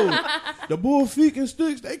like, yo, the Bull Feet and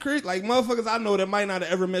Sticks, they crazy. Like motherfuckers I know that might not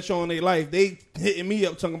have ever met y'all in their life. They hitting me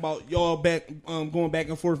up talking about y'all back, going back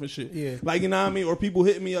and forth and shit. Yeah, like, you know what I mean. Or people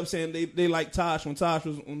hitting me up saying they like Taj when Taj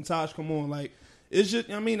come on. Like, it's just,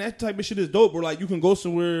 I mean, that type of shit is dope. Where like you can go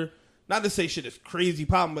somewhere. Not to say shit is crazy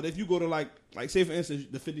popping, but if you go to like say for instance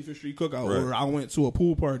the 55th Street Cookout, or I went to a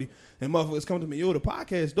pool party and motherfuckers come to me, yo, the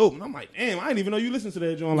podcast dope, and I'm like, damn, I didn't even know you listened to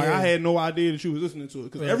that joint. Like, I had no idea that you was listening to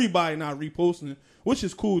it because everybody not reposting it, which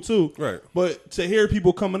is cool too. Right. But to hear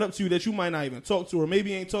people coming up to you that you might not even talk to or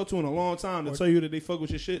maybe ain't talked to in a long time to tell you that they fuck with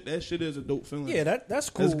your shit, that shit is a dope feeling. Yeah, that's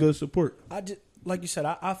cool. That's good support. I just, like you said,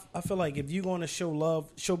 I feel like if you're going to show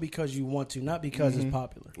love, show because you want to, not because it's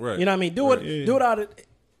popular. Right. You know what I mean? Do it out of.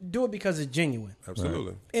 Do it because it's genuine.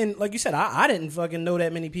 Absolutely. And like you said, I didn't fucking know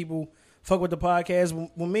that many people fuck with the podcast.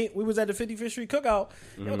 When we was at the 55th Street Cookout,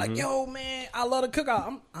 they were like, yo, man, I love the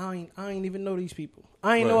cookout. I ain't even know these people.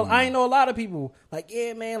 I ain't know a lot of people. Like,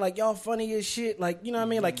 yeah, man, like y'all funny as shit. Like, you know what I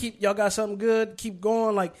mean? Like, y'all got something good. Keep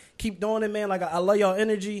going. Like, keep doing it, man. Like, I love y'all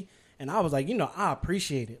energy. And I was like, I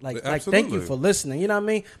appreciate it. Like thank you for listening. You know what I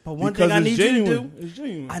mean? But one thing I need you to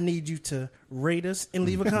do, I need you to rate us and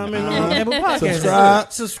leave a comment on Apple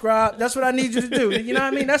Podcasts. Subscribe. That's what I need you to do. You know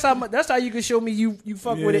what I mean? That's how you can show me you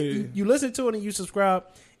fuck with it. You listen to it and you subscribe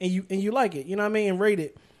and you like it. You know what I mean? And rate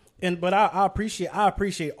it. But I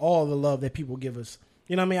appreciate all the love that people give us.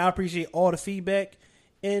 You know what I mean? I appreciate all the feedback,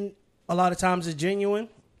 and a lot of times it's genuine.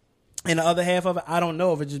 And the other half of it, I don't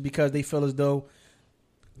know if it's just because they feel as though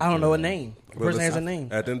I don't know a name. The person has a name.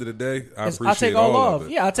 At the end of the day, I appreciate all of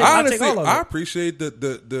it. Yeah, I take all of it. I appreciate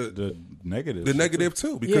the negative, the negative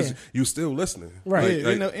too, because you still listening, right?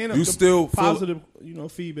 Like, and you still positive,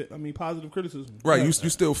 feedback. I mean, positive criticism, right? You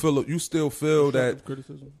still feel that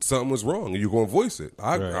criticism. Something was wrong, and you're gonna voice it.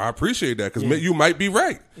 I appreciate that because you might be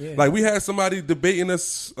right. Yeah. Like, we had somebody debating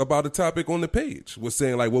us about a topic on the page, was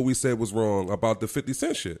saying like what we said was wrong about the 50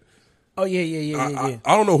 Cent shit. Oh, yeah.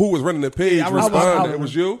 I don't know who was running the page. Responding. It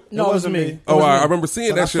was you? No, it wasn't me. I remember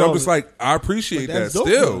seeing that shit. I'm just like, I appreciate that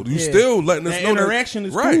still. You still letting us know interaction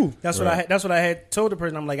is right. cool. That's what I had told the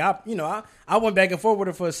person. I'm like, I went back and forth with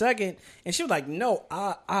her for a second, and she was like, no,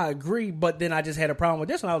 I agree, but then I just had a problem with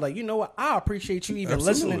this one. I was like, you know what? I appreciate you even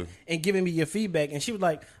listening and giving me your feedback. And she was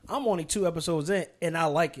like, I'm only 2 episodes in, and I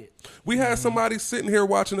like it. We had somebody sitting here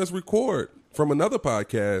watching us record from another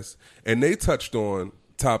podcast, and they touched on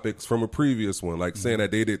topics from a previous one, like saying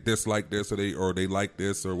that they did this like this, or they like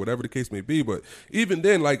this, or whatever the case may be. But even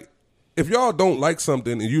then, like, if y'all don't like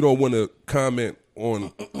something and you don't want to comment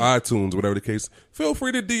on iTunes, whatever the case, feel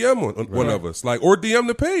free to DM one of us, like, or DM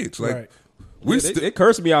the page. Like, it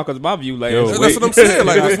cursed me out because my view, like, that's what I'm saying.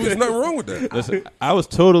 Like, there's nothing wrong with that. Listen, I was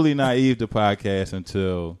totally naive to podcasts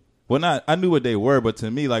until, I knew what they were, but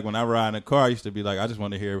to me, like, when I ride in a car, I used to be like, I just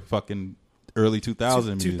want to hear fucking early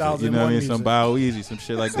 2000 music, you know what I mean? Music. Some Bow Easy, some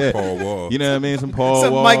shit like that. Paul Wall. You know what I mean? Some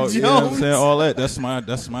Paul Wall. Mike Jones. You know what I'm saying? All that.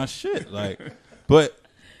 That's my shit. Like, but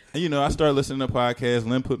I started listening to podcasts.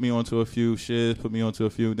 Lynn put me onto a few. Shiz put me onto a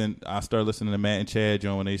few. Then I started listening to Matt and Chad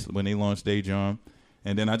John when they launched their John,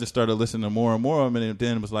 and then I just started listening to more and more of them. And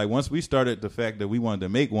then it was like, once we started the fact that we wanted to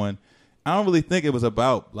make one, I don't really think it was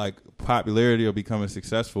about like popularity or becoming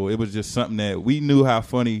successful. It was just something that we knew how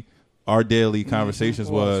funny our daily conversations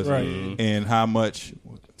was, and how much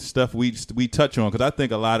stuff we touch on. Because I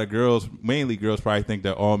think a lot of girls, mainly girls, probably think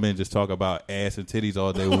that all men just talk about ass and titties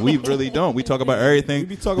all day. Well, we really don't. We talk about everything.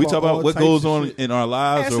 We talk about what goes on in our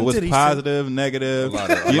lives, ass or what's positive, negative. You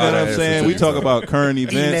know what I'm saying? We talk about current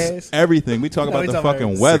events, everything. We talk about the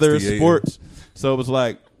fucking weather, sports. So it was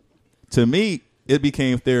like, to me, it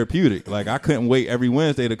became therapeutic. Like I couldn't wait every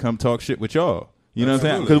Wednesday to come talk shit with y'all. You know what I'm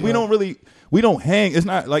saying? Because we don't hang. It's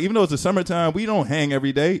not like, even though it's the summertime, we don't hang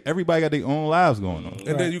every day. Everybody got their own lives going on.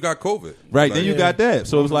 And then you got COVID. Right. Like, then you got that.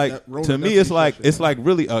 So it's like, to me, it's like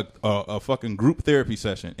really a fucking group therapy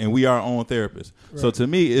session, and we are our own therapists. Right. So to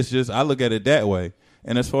me, it's just, I look at it that way.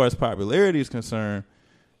 And as far as popularity is concerned,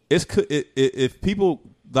 if people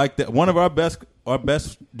like that, one of our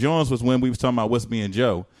best joints was when we was talking about What's Being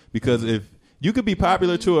Joe, because if you could be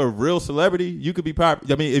popular to a real celebrity, you could be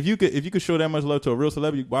popular. I mean, if you could show that much love to a real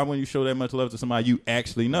celebrity, why wouldn't you show that much love to somebody you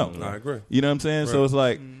actually know? I agree. You know what I'm saying? Right. So it's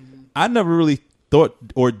like, I never really thought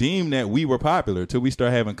or deemed that we were popular till we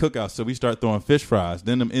start having cookouts. So we start throwing fish fries.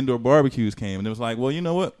 Then them indoor barbecues came, and it was like, well, you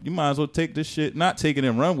know what? You might as well take this shit, not take it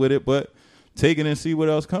and run with it, but take it and see what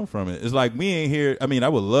else come from it. It's like, we ain't here. I mean, I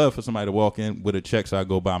would love for somebody to walk in with a check so I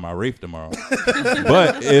go buy my Wraith tomorrow.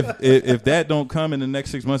 But if that don't come in the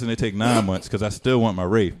next 6 months, and they take 9 months, because I still want my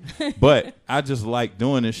Wraith. But I just like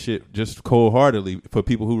doing this shit just cold-heartedly for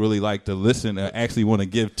people who really like to listen and actually want to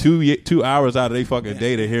give 2 hours out of their fucking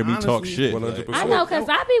day to hear me talk shit. 100%. I know, because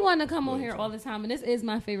I be wanting to come on here all the time, and this is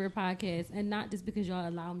my favorite podcast, and not just because y'all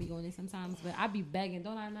allow me on it sometimes, but I be begging,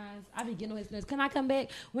 don't I, Nas? I be getting on his nerves. Can I come back?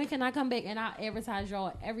 When can I come back? And I advertise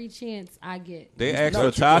y'all every chance I get. They ask for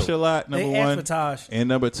Tosh a lot, number one. They ask for Tosh. And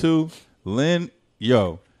number two, Lynn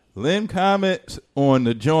comments on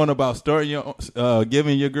the joint about starting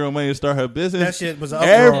giving your girl money to start her business. That shit was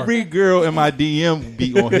every girl in my DM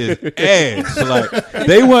be on his ass.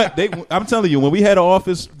 Like I'm telling you, when we had the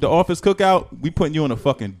office cookout, we putting you in a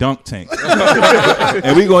fucking dunk tank,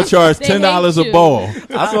 and we gonna charge $10 a ball.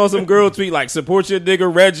 I saw some girl tweet like, support your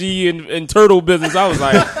nigga Reggie and turtle business. I was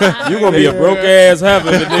like, you gonna be a broke ass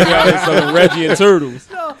having the nigga out here selling Reggie and turtles.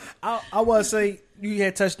 No, I want to say you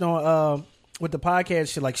had touched on. With the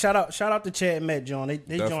podcast shit, like shout out to Chad and Matt, John. They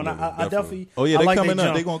join. I definitely. Oh yeah, they like coming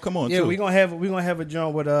up. They gonna come on. Yeah, too. we gonna have a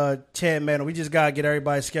joint with Chad and Matt. We just gotta get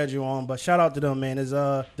everybody's schedule on. But shout out to them, man. It's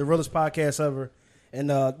the realest podcast ever. And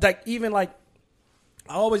like even like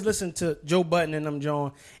I always listen to Joe Budden and them,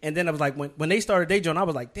 John. And then I was like, when they started their joint, I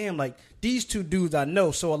was like, damn, like these two dudes I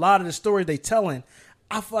know. So a lot of the stories they telling,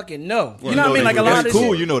 I fucking know. You know what I mean? Like a lot of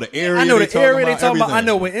cool. shit. You know the area. I know the area they talking about. I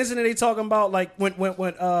know what incident they talking about. Like when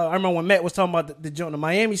I remember when Matt was talking about the joint, the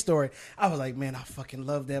Miami story. I was like, man, I fucking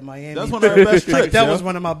love that Miami. That's one of our best trips. Like, that was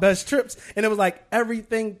one of my best trips, and it was like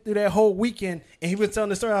everything through that whole weekend. And he was telling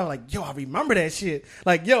the story. I was like, yo, I remember that shit.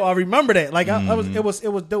 Like, yo, I remember that. Like, it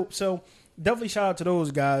was dope. So definitely shout out to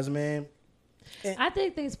those guys, man. I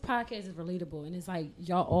think this podcast is relatable, and it's like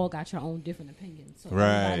y'all all got your own different opinions, so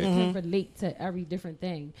right. everybody can relate to every different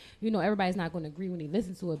thing. You know, everybody's not going to agree when they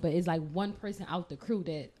listen to it, but it's like one person out the crew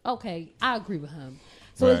that, okay, I agree with him.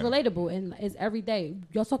 So it's relatable, and it's every day.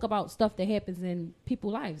 Y'all talk about stuff that happens in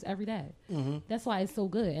people's lives every day. That's why it's so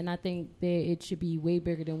good, and I think that it should be way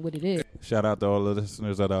bigger than what it is. Shout out to all the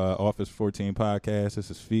listeners of the Office 14 podcast. This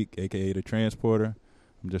is Feek, a.k.a. The Transporter.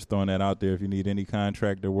 I'm just throwing that out there. If you need any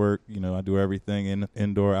contractor work, you know, I do everything in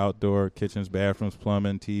indoor, outdoor, kitchens, bathrooms,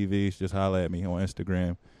 plumbing, TVs. Just holler at me on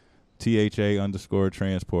Instagram,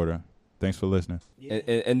 THA_transporter. Thanks for listening. Yeah.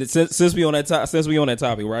 And since we on that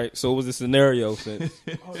topic, right? So it was a scenario. Since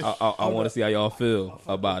I want to see how y'all feel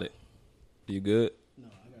about it. You good? No,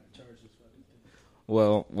 I gotta charge this fucking thing.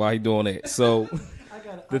 Well, why you doing that? So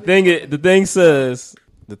the thing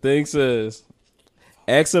says,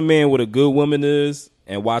 ask a man what a good woman is,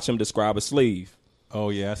 and watch him describe a slave. Oh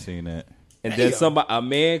yeah, I seen that. And then a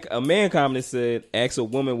man commented said, ask a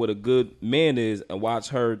woman what a good man is, and watch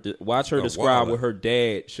her describe what her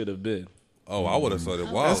dad should have been. Oh, I would have said it.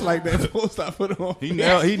 Wow, that's like that post I put on. He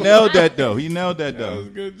nailed that though. That was a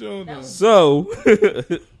good joke. So,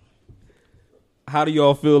 how do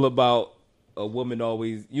y'all feel about a woman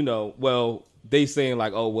always? You know, well, they saying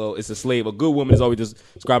like, oh well, it's a slave. A good woman is always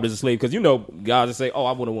just described as a slave because you know guys that say, oh,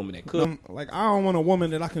 I want a woman that could. Like I don't want a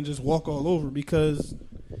woman that I can just walk all over because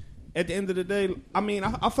at the end of the day, I mean,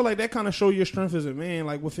 I feel like that kind of show your strength as a man,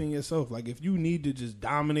 like within yourself. Like if you need to just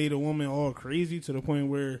dominate a woman all crazy to the point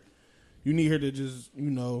where you need her to just,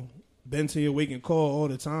 you know, bend to your wake and call all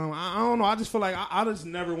the time. I don't know. I just feel like I just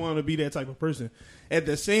never want to be that type of person. At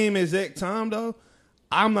the same exact time, though,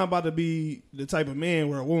 I'm not about to be the type of man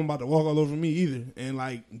where a woman about to walk all over me either and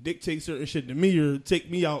like dictate certain shit to me or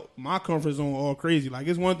take me out my comfort zone all crazy. Like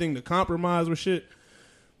it's one thing to compromise with shit,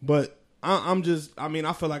 but I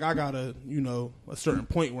feel like I got a certain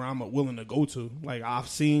point where I'm willing to go to. Like I've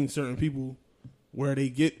seen certain people where they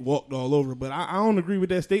get walked all over. But I don't agree with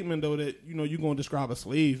that statement though that you're gonna describe a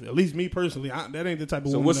slave. At least me personally, that ain't the type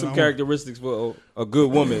of. So woman what's that some I characteristics for a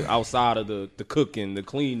good woman outside of the cooking, the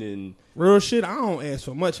cleaning? Real shit. I don't ask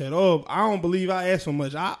for much at all. I don't believe I ask for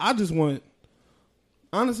much. I just want.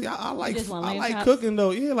 Honestly, I like cooking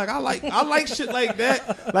though. Yeah, like I like shit like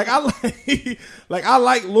that. Like I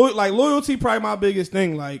like loyalty. Probably my biggest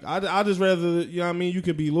thing. Like I just rather you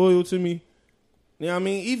could be loyal to me. You know what I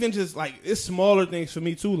mean? Even just like it's smaller things for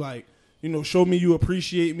me too. Like show me you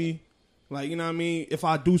appreciate me. Like you know what I mean? If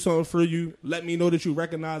I do something for you, let me know that you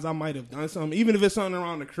recognize I might have done something. Even if it's something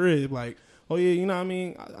around the crib. Like oh yeah, you know what I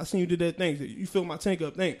mean? I seen you did that. Thanks. You filled my tank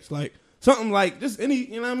up. Thanks. Like. Something like just any,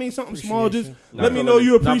 something small. Just let me know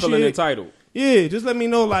you appreciate. Not feeling entitled. Yeah, just let me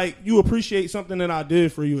know like you appreciate something that I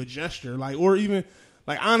did for you, a gesture, like or even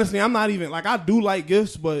like honestly, I'm not even like I do like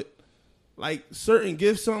gifts, but like certain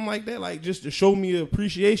gifts, something like that, like just to show me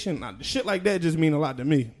appreciation, shit like that just mean a lot to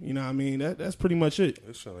me. You know what I mean? That's pretty much it.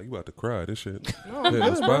 This shit like you about to cry. This shit. No,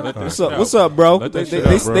 What's up, bro?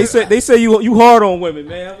 They say you hard on women,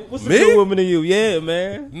 man. What's the good woman to you? Yeah,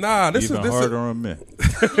 man. Nah, this Even is harder on men.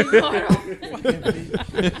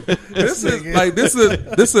 This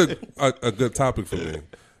is a good topic for me.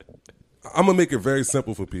 I'm gonna make it very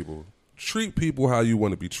simple for people. Treat people how you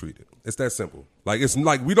want to be treated. It's that simple. Like it's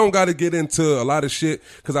like we don't got to get into a lot of shit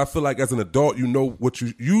because I feel like as an adult, you know what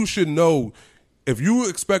you should know. If you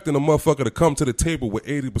expecting a motherfucker to come to the table with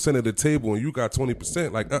 80% of the table and you got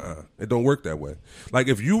 20%, like it don't work that way. Like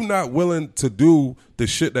if you not willing to do the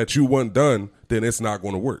shit that you want done, then it's not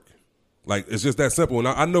going to work. Like it's just that simple. And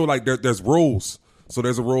I know like there's roles. So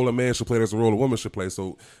there's a role a man should play. There's a role a woman should play.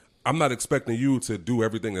 So I'm not expecting you to do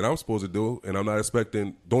everything that I'm supposed to do, and I'm not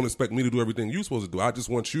don't expect me to do everything you're supposed to do. I just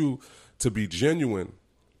want you to be genuine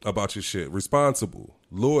about your shit, responsible,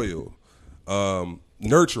 loyal,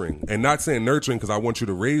 nurturing, and not saying nurturing because I want you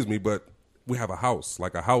to raise me, but we have a house.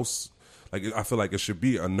 Like I feel like it should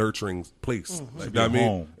be a nurturing place. Like, you know what I mean?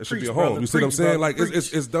 Home. It should be a home. You see what I'm saying? Like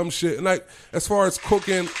it's dumb shit. And like as far as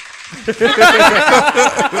cooking.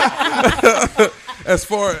 As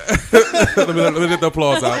far let me get the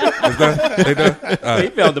applause out. They done?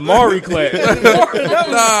 They found the Maury class.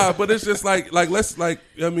 Nah, but it's just like let's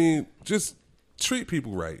just treat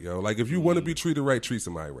people right, yo. Like if you want to be treated right, treat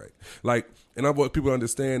somebody right. Like, and I want people to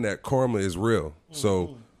understand that karma is real.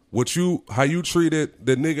 So how you treated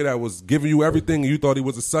the nigga that was giving you everything and you thought he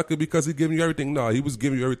was a sucker because he giving you everything? No, he was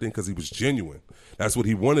giving you everything because he was genuine. That's what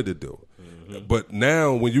he wanted to do. But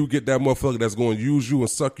now when you get that motherfucker that's going to use you and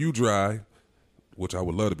suck you dry, which I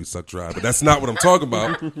would love to be sucked dry, but that's not what I'm talking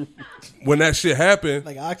about. When that shit happened,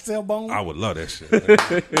 like oxtail bone, I would love that shit.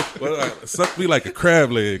 Well, suck me like a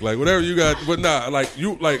crab leg, like whatever you got. But nah, like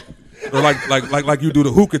you like. Or like you do the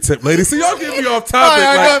hookah tip, lady. See, y'all get me off topic.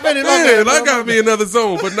 I got me another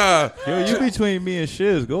zone, but nah. Yo, you between me and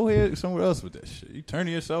Shiz. Go ahead somewhere else with that shit. You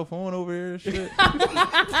turning yourself on over here and shit.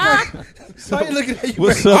 Why you looking at you?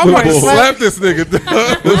 What's up I with might bull? slap this nigga.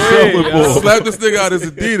 What's up with bull? Slap this nigga out his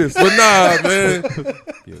Adidas. But nah, man.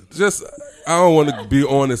 Just I don't want to be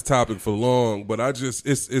on this topic for long, but I just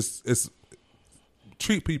it's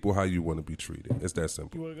treat people how you want to be treated. It's that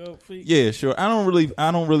simple. You want to go, Feet? Yeah, sure. I don't really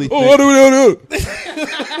think. What do we do?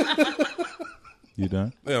 You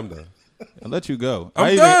done? Yeah, I'm done. I'll let you go.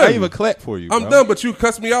 I'm done. I even clap for you. I'm bro. done, but you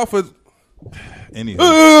cussed me out for. Anywho.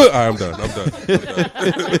 All right, I'm done.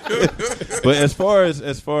 But as far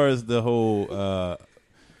as the whole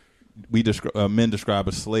men describe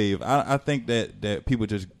a slave, I think that people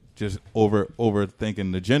just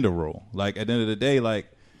overthinking the gender role. Like at the end of the day,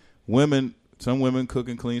 like women. Some women cook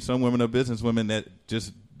and clean. Some women are business women that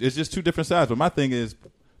it's just two different sides. But my thing is,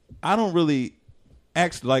 I don't really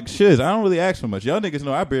ask like shiz. I don't really ask for much. Y'all niggas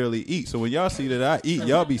know I barely eat. So when y'all see that I eat,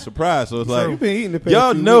 y'all be surprised. So it's like you've been eating the past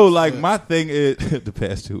y'all 2 know weeks, like man. my thing is the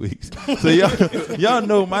past 2 weeks. So y'all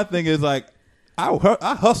know my thing is like I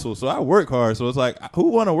hustle. So I work hard. So it's like who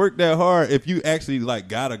want to work that hard if you actually like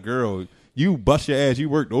got a girl. You bust your ass. You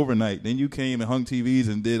worked overnight. Then you came and hung TVs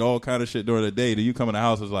and did all kind of shit during the day. Then you come in the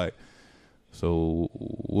house. It's like. So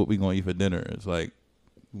what we gonna eat for dinner? It's like,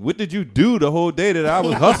 what did you do the whole day that I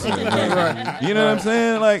was hustling? Like, you know what I'm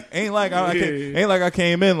saying? Like, ain't like I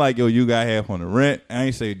came in like, yo, you got half on the rent. I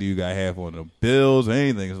ain't say, do you got half on the bills or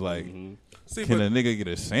anything? It's like, can a nigga get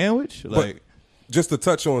a sandwich? Like, just to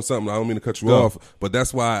touch on something, I don't mean to cut you off, but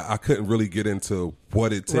that's why I couldn't really get into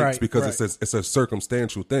what it takes because it's a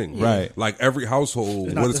circumstantial thing. Right. Like every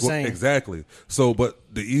household, what is what exactly. So, but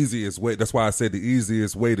the easiest way, that's why I said the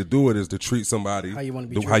easiest way to do it is to treat somebody How you want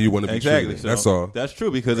to be treated. exactly. That's all. That's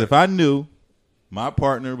true because if I knew my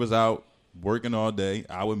partner was out working all day,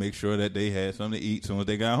 I would make sure that they had something to eat as soon as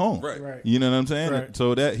they got home. Right. You know what I'm saying? Right.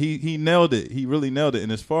 So that he nailed it. He really nailed it.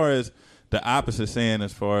 And as far as the opposite saying,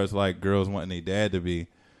 as far as like girls wanting their dad to be,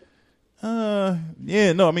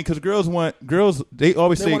 because girls, they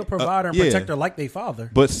always They say want a provider and protector like their father.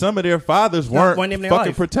 But some of their fathers weren't one in their fucking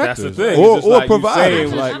life. protectors. That's the thing. Or, It's just like you providers.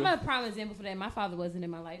 saying, Like, I'm a prime example for that. My father wasn't in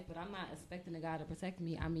my life, but I'm not expecting a guy to protect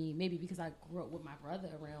me. I mean, maybe because I grew up with my brother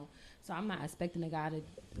around, so I'm not expecting a guy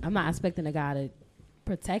to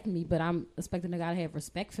protect me, but I'm expecting a guy to have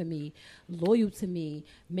respect for me, loyal to me,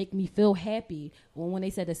 make me feel happy. When they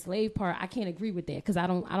said the slave part, I can't agree with that because I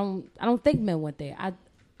don't think men want that.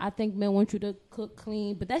 I think men want you to cook,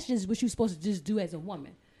 clean, but that's just what you're supposed to just do as a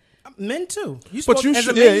woman. Men too. But you as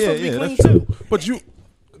should, a man, you're supposed to be clean too. But you,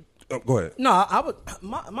 go ahead. No, I would.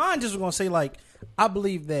 Mine just was gonna say like I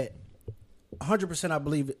believe that 100%. I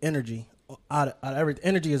believe energy. Out of everything,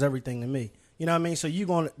 energy is everything to me. You know what I mean? So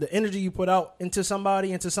the energy you put out into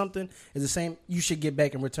somebody, into something, is the same. You should get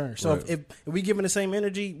back in return. So Right. if we giving the same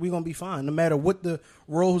energy, we're gonna be fine. No matter what the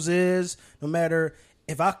roles is, no matter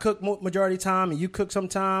if I cook majority of the time and you cook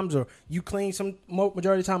sometimes, or you clean some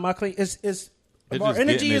majority of the time, I clean. If our just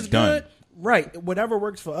energy getting is it done. good, right? Whatever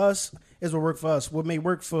works for us is what works for us. What may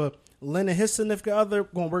work for Lynn and his significant other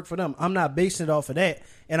gonna work for them. I'm not basing it off of that,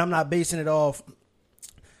 and I'm not basing it off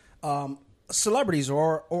celebrities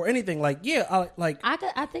or anything like. Yeah,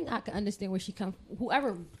 I think I can understand where she comes.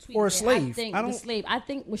 Whoever tweeted Or a that, slave. I think I don't- the slave. I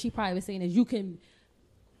think what she probably was saying is you can,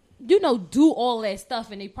 do all that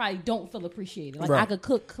stuff and they probably don't feel appreciated. Like Right. I could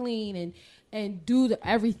cook, clean, and do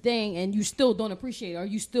everything, and you still don't appreciate it, or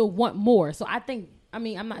you still want more. So I think. I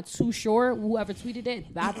mean, I'm not too sure whoever tweeted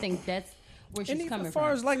it, but I think that's where she's and coming as far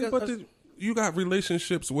from. as like You got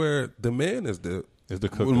relationships where the man is the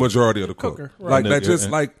cooker. majority of the cook. cooker, Like right. that, just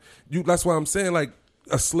And- like you. That's why I'm saying like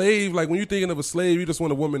a slave. Like when you're thinking of a slave, you just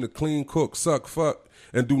want a woman to clean, cook, suck, fuck,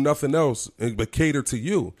 and do nothing else, but cater to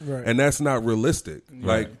you. Right. And that's not realistic.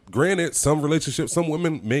 Like, granted, some relationships, some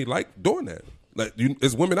women may like doing that. Like,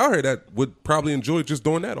 there's women out here that would probably enjoy just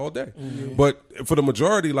doing that all day. Mm-hmm. But for the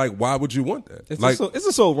majority, like, why would you want that? It's Like,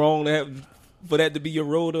 just so wrong to have for that to be your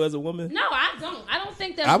role though as a woman. No, I don't. I don't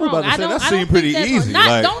think that's I was wrong. about to say, I don't, that I seemed don't pretty think that's easy,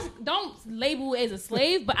 Not, like- don't label it as a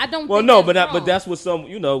slave, but I don't. Well, think no, that's wrong. but that's what some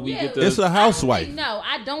we Yeah. get the. It's a housewife. No,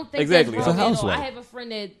 I don't think Exactly. that's It's a wrong at all. housewife. I have a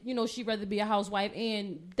friend that she'd rather be a housewife,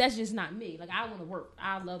 and that's just not me. Like I want to work.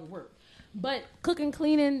 I love to work, but cooking,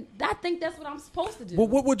 cleaning, I think that's what I'm supposed to do. but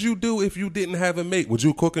what would you do if you didn't have a mate? Would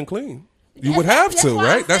you cook and clean? You That's- would have that's to, why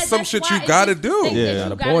I right? That's said some shit why you it's got to just the do. thing Yeah, that got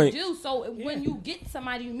you a gotta point. do. So when you get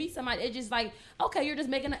somebody, you meet somebody, it's just like, okay, you're just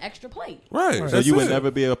making an extra plate. Right. So That's you would it. never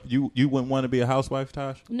be you wouldn't want to be a housewife,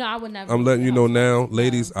 Tosh? No, I would never. I'm be letting a you know housewife. now,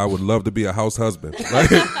 ladies, I would love to be a house husband. Like,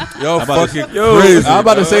 y'all about to- fucking crazy. I'm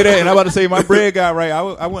about to say that, and I'm about to say my bread guy, right?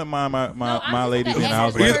 I wouldn't mind No, my I'm lady just being a an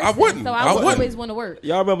active housewife. I person, wouldn't. So I I would wouldn't. always want to work.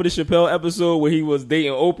 Y'all remember the Chappelle episode where he was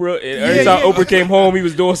dating Oprah, and every Yeah, time yeah. Oprah came home, he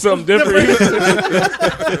was doing something different.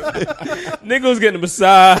 Nigga was getting a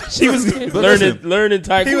massage. She was learning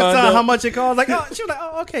taekwondo. he was telling how much it cost. Like, oh, she was like,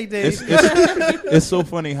 oh, okay, Dave. It's so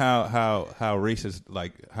funny how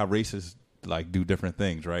racists like do different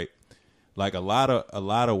things, right? Like a lot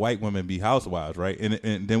of white women be housewives, right?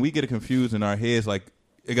 And then we get it confused in our heads, like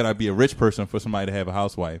it gotta be a rich person for somebody to have a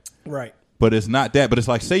housewife, Right. but it's not that. But it's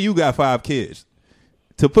like, say you got 5 kids.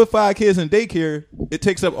 To put 5 kids in daycare, it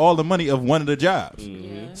takes up all the money of one of the jobs.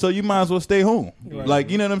 Yeah. So you might as well stay home.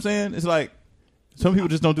 Like, you know what I'm saying? It's like some people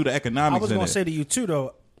just don't do the I economics. was in going it. to say to you too,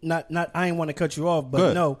 though. Not. I ain't want to cut you off, but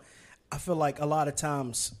Good. no, I feel like a lot of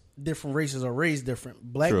times different races are raised different.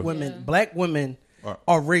 Black True. women, Yeah. black women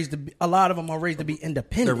are raised to be. A lot of them are raised to be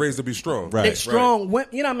independent. They're raised to be strong. Right. They're strong.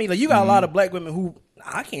 You know what I mean? Like you got a lot of black women who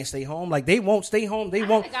I can't stay home. Like they won't stay home. They I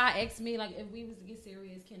won't. had a guy asked me like, if we was to get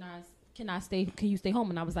serious, can I stay? Can you stay home?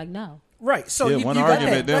 And I was like, no. Right. So Yeah, you, one you got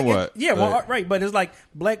argument, that. then Like, what? Yeah. Right. Right. But it's like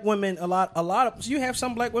black women. A lot of. So you have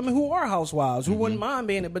some black women who are housewives who wouldn't mind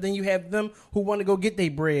being it, but then you have them who want to go get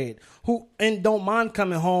their bread, who and don't mind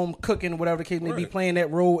coming home, cooking, whatever the case may be, playing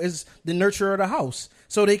that role as the nurturer of the house,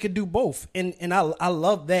 so they could do both. And I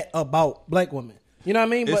love that about black women. You know what I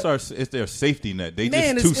mean? It's their safety net. They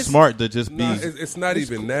Man, just too it's- smart to just be. Nah, it's not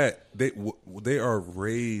even that. They are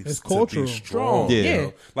raised It's to cultural. be strong. Yeah. you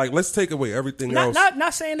know? Like, let's take away everything Not- else.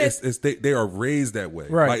 not saying that- It's they are raised that way.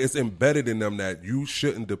 Right. Like, it's embedded in them that you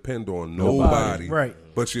shouldn't depend on nobody. Right.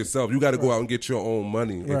 But yourself. You got to go out and get your own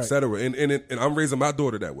money, Right. etc. And I'm raising my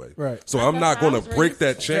daughter that way. Right. So I'm not how I going was to break raised.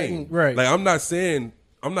 that chain. Right. Like, I'm not saying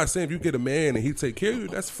if you get a man and he take care of you,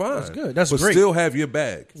 that's fine. That's good. That's but great. still have your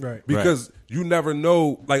bag. Right. Because you never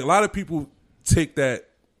know. Like, a lot of people take that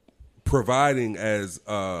providing as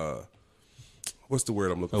what's the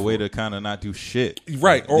word I'm looking A for? way to kind of not do shit.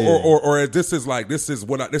 Right, or this is this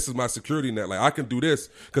is my security net. Like I can do this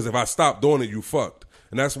because if I stop doing it, you fucked.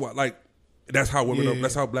 And that's what that's how women are,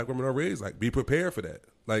 that's how black women are raised. Like be prepared for that.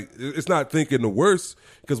 Like it's not thinking the worst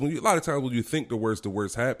because a lot of times when you think the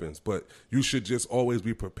worst happens. But you should just always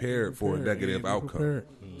be prepared for a negative outcome.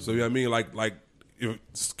 So you know what I mean, like.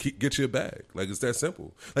 Get your bag. Like it's that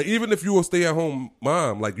simple. Like even if you a stay at home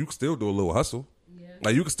mom, like you can still do a little hustle. Yeah.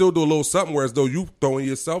 Like you can still do a little something, whereas though you throwing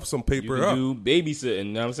yourself some paper you can up. do babysitting.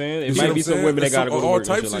 You know what I'm saying? It You might be some women that got to go to all work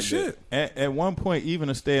types and of shit. Like shit. At one point, even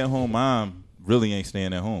a stay at home mom really ain't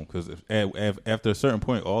staying at home because after a certain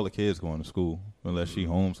point, all the kids going to school unless she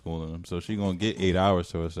homeschooling them. So she gonna get 8 hours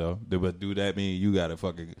to herself. But do that mean you gotta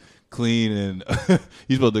fucking clean and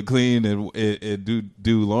you supposed to clean and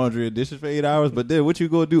do laundry and dishes for 8 hours? But then what you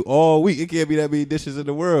gonna do all week? It can't be that many dishes in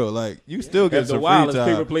the world. Like you still get some free time.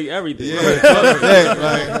 Paper plate everything. Yeah,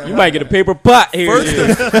 like, you might get a paper pot here.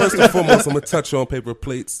 First and foremost, I'm gonna touch on paper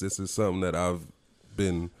plates. This is something that I've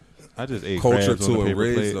been just ate cultured crabs on to the and paper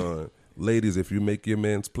raised plate. on. Ladies, if you make your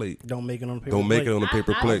man's plate, Don't make it on a paper don't plate. make it on a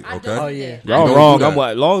paper plate. Okay. Oh yeah. Y'all Don't wrong. do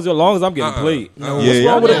that. As long as I'm getting plate. No.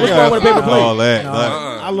 Yeah, wrong with a paper plate? All that.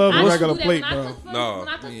 I love a I regular do that plate, when I bro. cook for- No. When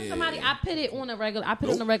I cook for somebody, I put it on a regular. I put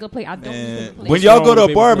it on a regular plate. I don't use a paper plate. When y'all go wrong to a with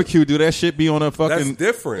paper barbecue, do that shit be on a That's fucking?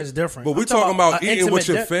 different. It's different. But we I'm talking about an eating with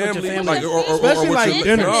your intimate family, family. like, or Especially with like your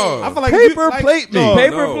dinner. no. I feel like Paper like, plate me. no,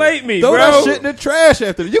 Paper no. plate me, Throw bro. that shit in the trash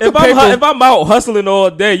after. You can If I'm out hustling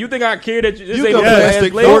all day, you think I care that this You ain't can no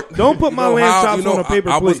plastic plate? fork. Don't put my You know lamb how- chops you know, on a paper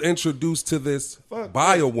I plate. was introduced to this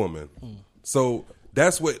by a woman. So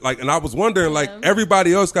that's what, like, and I was wondering, like,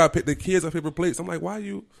 everybody else got the kids on paper plates. I'm like, why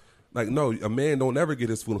you? Like, no, a man don't ever get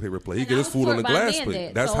his food on paper plate. He And get I his was food on a taught by glass men plate.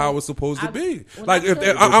 that, That's so how it's supposed to be. when Like, I if,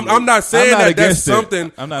 took- I'm not saying I'm not that that's against it.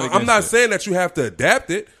 something. I'm not I'm against not it. saying that you have to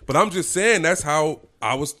adapt it, but I'm just saying that's how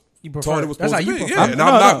I was prefer taught it. it was That's supposed to how be. you Yeah, prefer and it.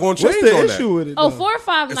 I'm not going to What's change the on issue that. with it? Oh, though? 4 or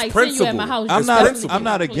 5 It's nights send you at my principle. house. I'm just not. principle. I'm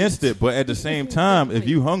not against it, but at the same time, if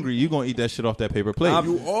you hungry, you gonna eat that shit off that paper plate.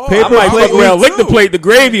 You are. I might plate fuck around, me lick the plate, the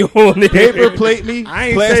gravy on it. Paper plate me, I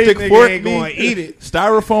ain't plastic saying nigga fork ain't me, gonna eat it.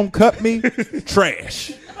 styrofoam cup me,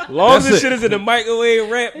 trash. Long as That's this it. shit is in the microwave,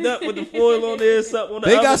 wrapped up with the foil on there, something on the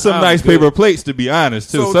They other got some side, nice good. paper plates, to be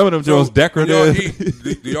honest, too. Some of them Jones when decorative. y'all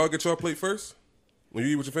eat, do y'all get your plate first when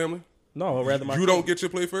you eat with your family? No, I'd rather my You don't get your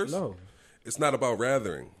plate first? No. It's not about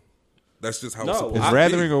rathering. That's just how No, it's supposed Is to be.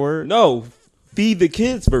 rathering a word? No, feed the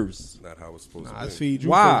kids first. Not how it's supposed I to be. feed you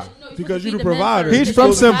Why? first. No, you're Because supposed you to the feed the men provider. first. He's You're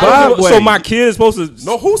from supposed to provide. Zimbabwe. So my kid is supposed to.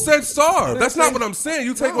 No, who said starve? That's not what I'm saying.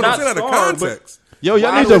 You take what I'm Not saying out of starve, but- context. Yo,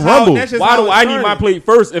 y'all Why need do- to rumble. that's just Why how do it I need started. my plate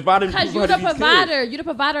first if I didn't? Because you're provide the these kids? provider. You're the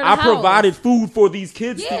provider of the I house. provided food for these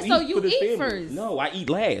kids. Yeah, to so eat you for this eat family. first. No, I eat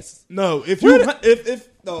last. No, if you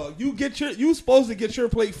no, you get your you supposed to get your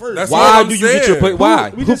plate first. That's Why what I'm do you get your saying. plate? Why?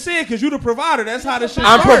 We just said because you the provider. That's how the shit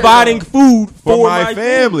I'm started. providing food For my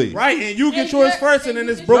family. food. Right, and you get And yours you're- first, and then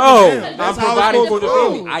and it's you broken No, down. I'm That's how it's providing for supposed the to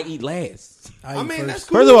go. family. I eat last. I mean, that's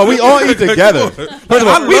cool. First of all, we all eat together.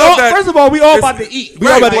 First of all, we all about to eat. We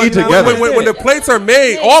all about to eat Now, together. When the plates are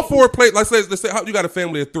made, all 4 plates. Let's say how you got a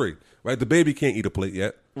family of 3, right? The baby can't eat a plate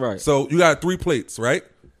yet, Right. So you got 3 plates, right?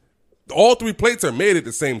 All 3 plates are made at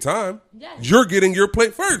the same time. Yes. You're getting your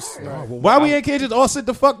plate first. Why we ain't can't just all sit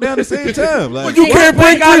the fuck down at the same time? Like, You can't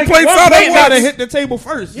bring 3 plates out They at gotta once. hit the table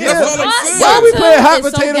first. Yeah. That's all I'm saying. why we Y'all playing hot two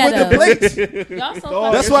is so potato with the ghetto. plates? Y'all so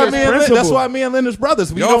Dog, That's it's why just me and principle. that's why me and Linda's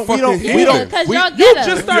brothers. We Y'all don't fucking Because y'all You ghetto.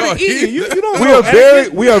 just started Y'all eating. You don't. We know are very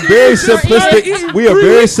etiquette. we are very simplistic. We are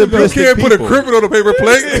very You simplistic can't put a people. crippin' on a paper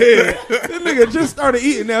plate. This nigga just started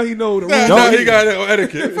eating. Now he know the rules. Now he got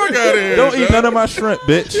etiquette. Fuck out of here. Don't eat none of my shrimp,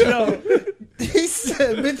 bitch. He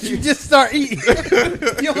said, "Bitch, you just start eating."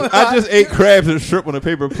 I just ate crabs and shrimp on a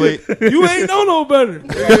paper plate. You ain't know no better.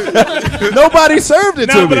 Nobody served it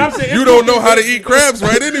to But me. I'm saying You don't know how to eat crabs,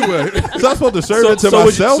 right? Anyway. So I'm supposed to serve it to would you-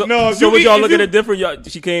 myself. so, No, if so you would eat- y'all if look you- at it different?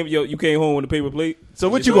 You came home with a paper plate. So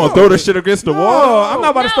what you gonna throw the shit against the Oh, wall? I'm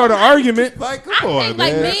not about to start an argument. Like, I come on, think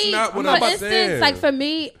like man. me, not what for I'm instance, saying. like for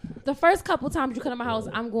me, the first couple times you come to my house,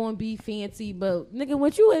 I'm going to be fancy. But nigga,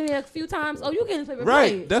 when you in there a few times, oh, you getting paper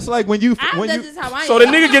Right. plate. That's like when you That's just how I So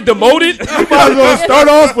am. the nigga get demoted. You might as well start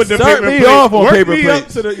off with the Start paper me plate. off on work paper me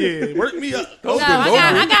plates. Up to the, work me up. No,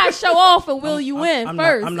 I got to show off and will you in I'm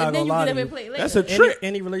first, not and then you gonna lie get a to you. paper plate later. That's a trick.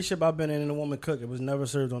 Any relationship I've been in and a woman cook, it was never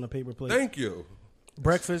served on a paper plate. Thank you.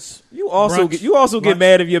 Breakfast. You also brunch, get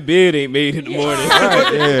mad if your bed ain't made in the morning.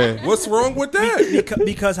 Yeah. What's wrong with that?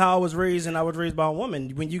 because how I was raised, and I was raised by a woman.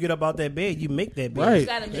 When you get up out that bed, you make that bed. Right.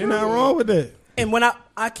 gotta Ain't nothing wrong with that. And when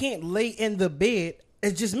I can't lay in the bed,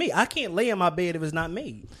 it's just me. I can't lay in my bed if it's not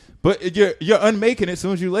made. But you're unmaking it as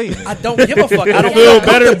soon as you lay in it. I don't give a fuck. I don't feel feel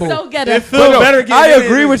better. better. So get It it. feel better. I getting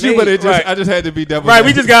agree in with you, than but me. it just I just had to be devil's Right, we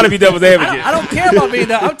advocate. just got to be devil's advocate. I don't care about being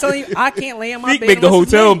there. I'm telling you, I can't lay in my Feek bed. make the unless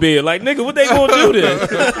it's hotel made. bed. Like, nigga, what they gonna do then?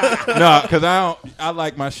 No, because I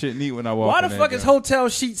like my shit neat when I walk. Why in the that fuck is joint. hotel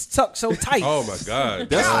sheets tucked so tight? Oh my God.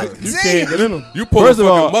 You can't get in them. You pull First a of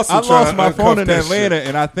fucking all, muscle I trying lost to my phone in uncuff that Atlanta, shit.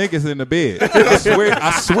 and I think it's in the bed.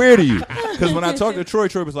 I swear to you. Because when I talked to Troy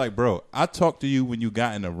was like, bro, I talked to you when you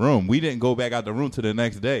got in the room. We didn't go back out the room to the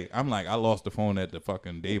next day. I'm like, I lost the phone at the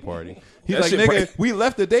fucking day party. He's That like, shit nigga, break- we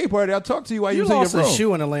left the day party. I talked to you while you You was in lost your a room.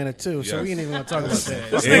 shoe in Atlanta too, so Yes. we ain't even gonna talk about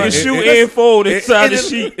that. This And- nigga and- shoe and- and fold inside the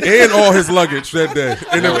sheet. And all his luggage that day.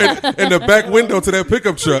 In the back window to that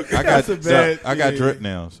pickup truck. I got That's a bad- I got yeah. drip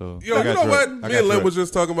now. So Yo, I you got know drip. what? I Me got and Len drip. was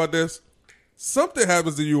just talking about this. Something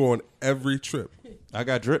happens to you on every trip. I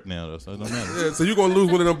got drip now though, so it don't matter. Yeah, so you're gonna lose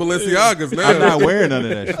one of them Balenciagas now. I'm not wearing none of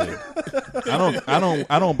that shit.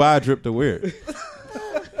 I don't buy drip to wear it.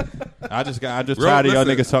 I just Bro, tired of y'all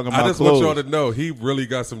listen, niggas talking about I just clothes. want y'all to know he really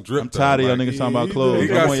got some drip. I'm tired of y'all though. niggas talking about he clothes. he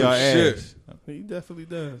got I'm on some y'all shit. ass. He definitely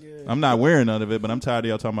does. I'm not wearing none of it, but I'm tired of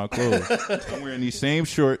y'all talking about clothes. I'm wearing these same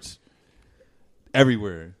shorts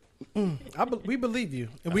everywhere. We believe you,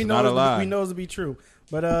 and we That's know not a it lie. we know it to be true.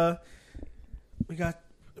 But we're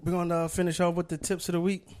gonna finish off with the tips of the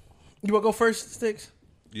week. You wanna go first, Sticks?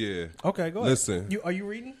 Yeah. Okay, go ahead. Listen. Are you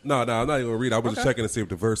reading? No, I'm not even gonna read. I was just Okay. checking to see if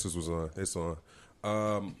the verses was on. It's on.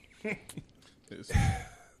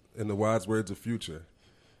 In the wise words of Future,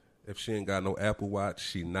 if she ain't got no Apple Watch,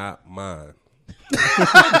 she not mine.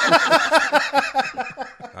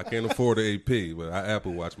 I can't afford an AP, but I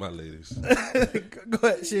Apple Watch my ladies. Go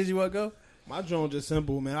ahead, Shiz. You wanna go? My drone just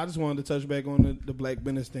simple, man. I just wanted to touch back on the black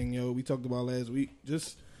business thing, yo. We talked about last week.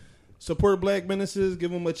 Just support black businesses,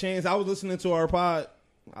 give them a chance. I was listening to our pod.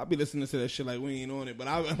 I'll be listening to that shit like we ain't on it, but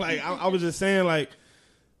I was just saying like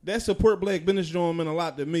that support black business drone meant a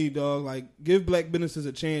lot to me, dog. Like give black businesses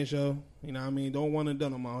a chance, yo. You know what I mean? Don't want to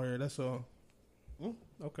done them out here. That's all.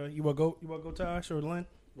 Okay. You wanna go? Tosh or Lynn?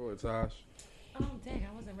 Boy, Tosh. Dang,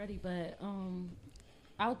 I wasn't ready, but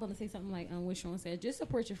I was going to say something like what Sean said. Just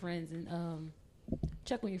support your friends and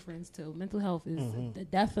check on your friends too. Mental health is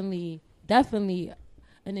definitely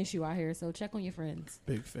an issue out here. So check on your friends.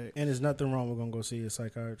 Big fact. And there's nothing wrong with gonna go see a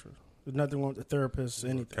psychiatrist. There's nothing wrong with a therapist,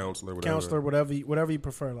 anything. Counselor, whatever you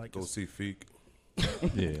prefer. Like Go see Feek.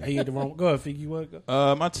 Yeah. Hey, the wrong. Go ahead, Fig. You want to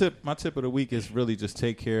go? My tip of the week is really just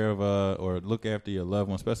take care of or look after your loved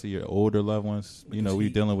ones, especially your older loved ones. You know, we're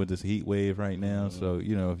dealing with this heat wave right now, so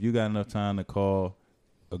you know if you got enough time to call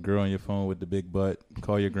a girl on your phone with the big butt,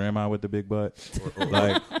 call your grandma with the big butt, Or you the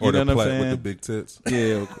know what I'm plat saying? with the big tits.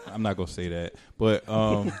 Yeah, I'm not gonna say that, but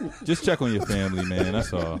just check on your family, man.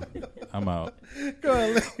 That's all. I'm out. All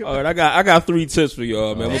right, I got 3 tips for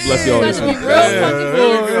y'all, man. I'm gonna bless y'all Let's this be week. real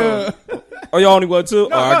fucking for it. Oh, y'all only want 2? All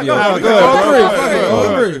right,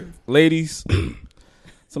 Go ahead. ladies.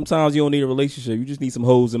 Sometimes you don't need a relationship. You just need some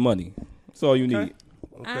hoes and money. That's all you need.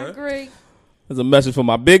 I agree. There's a message for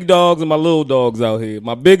my big dogs and my little dogs out here.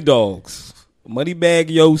 My big dogs. Moneybag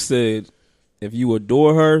Yo said, if you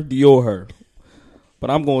adore her, Dior her. But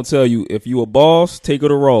I'm going to tell you, if you a boss, take her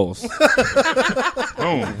to Ross.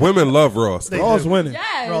 Women love Ross. Ross winning.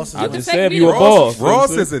 Yes. Ross is I You just can said take if you me a to boss.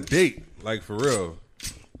 Ross is a date, like for real.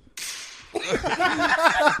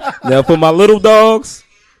 Now for my little dogs,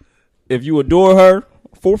 if you adore her,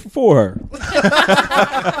 4 for her.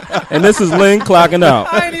 And this is Lynn clocking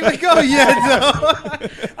out. I ain't even go yet,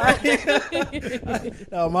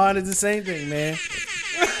 though. No, mine is the same thing, man.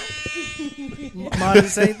 Mine is the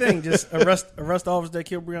same thing. Just arrest the officer that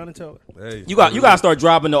killed Breonna Taylor. Hey, You got to start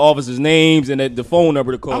dropping the officers' names and the phone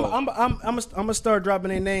number to call. I'm gonna start dropping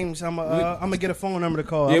their names. I'm gonna get a phone number to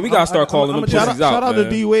call. Yeah, we gotta start calling them Shout pussies out, out, shout out man. to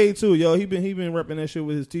D Wade too, yo. He been repping that shit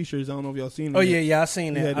with his t-shirts. I don't know if y'all seen it. Oh yeah, I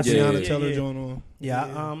seen He that. had I the seen Breonna that. Taylor Yeah. joint on.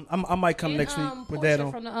 Yeah, I might come next week with Portia that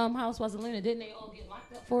on. from the house wasn't Luna. Didn't they all get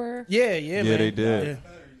locked up for her? Yeah, man. they did. Yeah.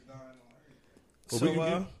 Well, So we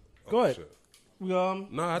can go ahead. No,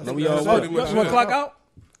 I think we that's all pretty You much want to it. clock out?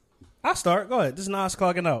 I'll start. Go ahead. This is Nas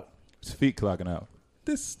clocking out. His feet clocking out.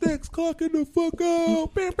 This Sticks clocking the fuck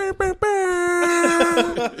out. Bam, bam, bam,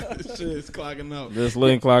 bam. Shit is clocking out. This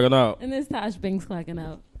Lynn clocking out. And this Tosh Banks clocking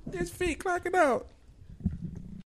out. This feet clocking out.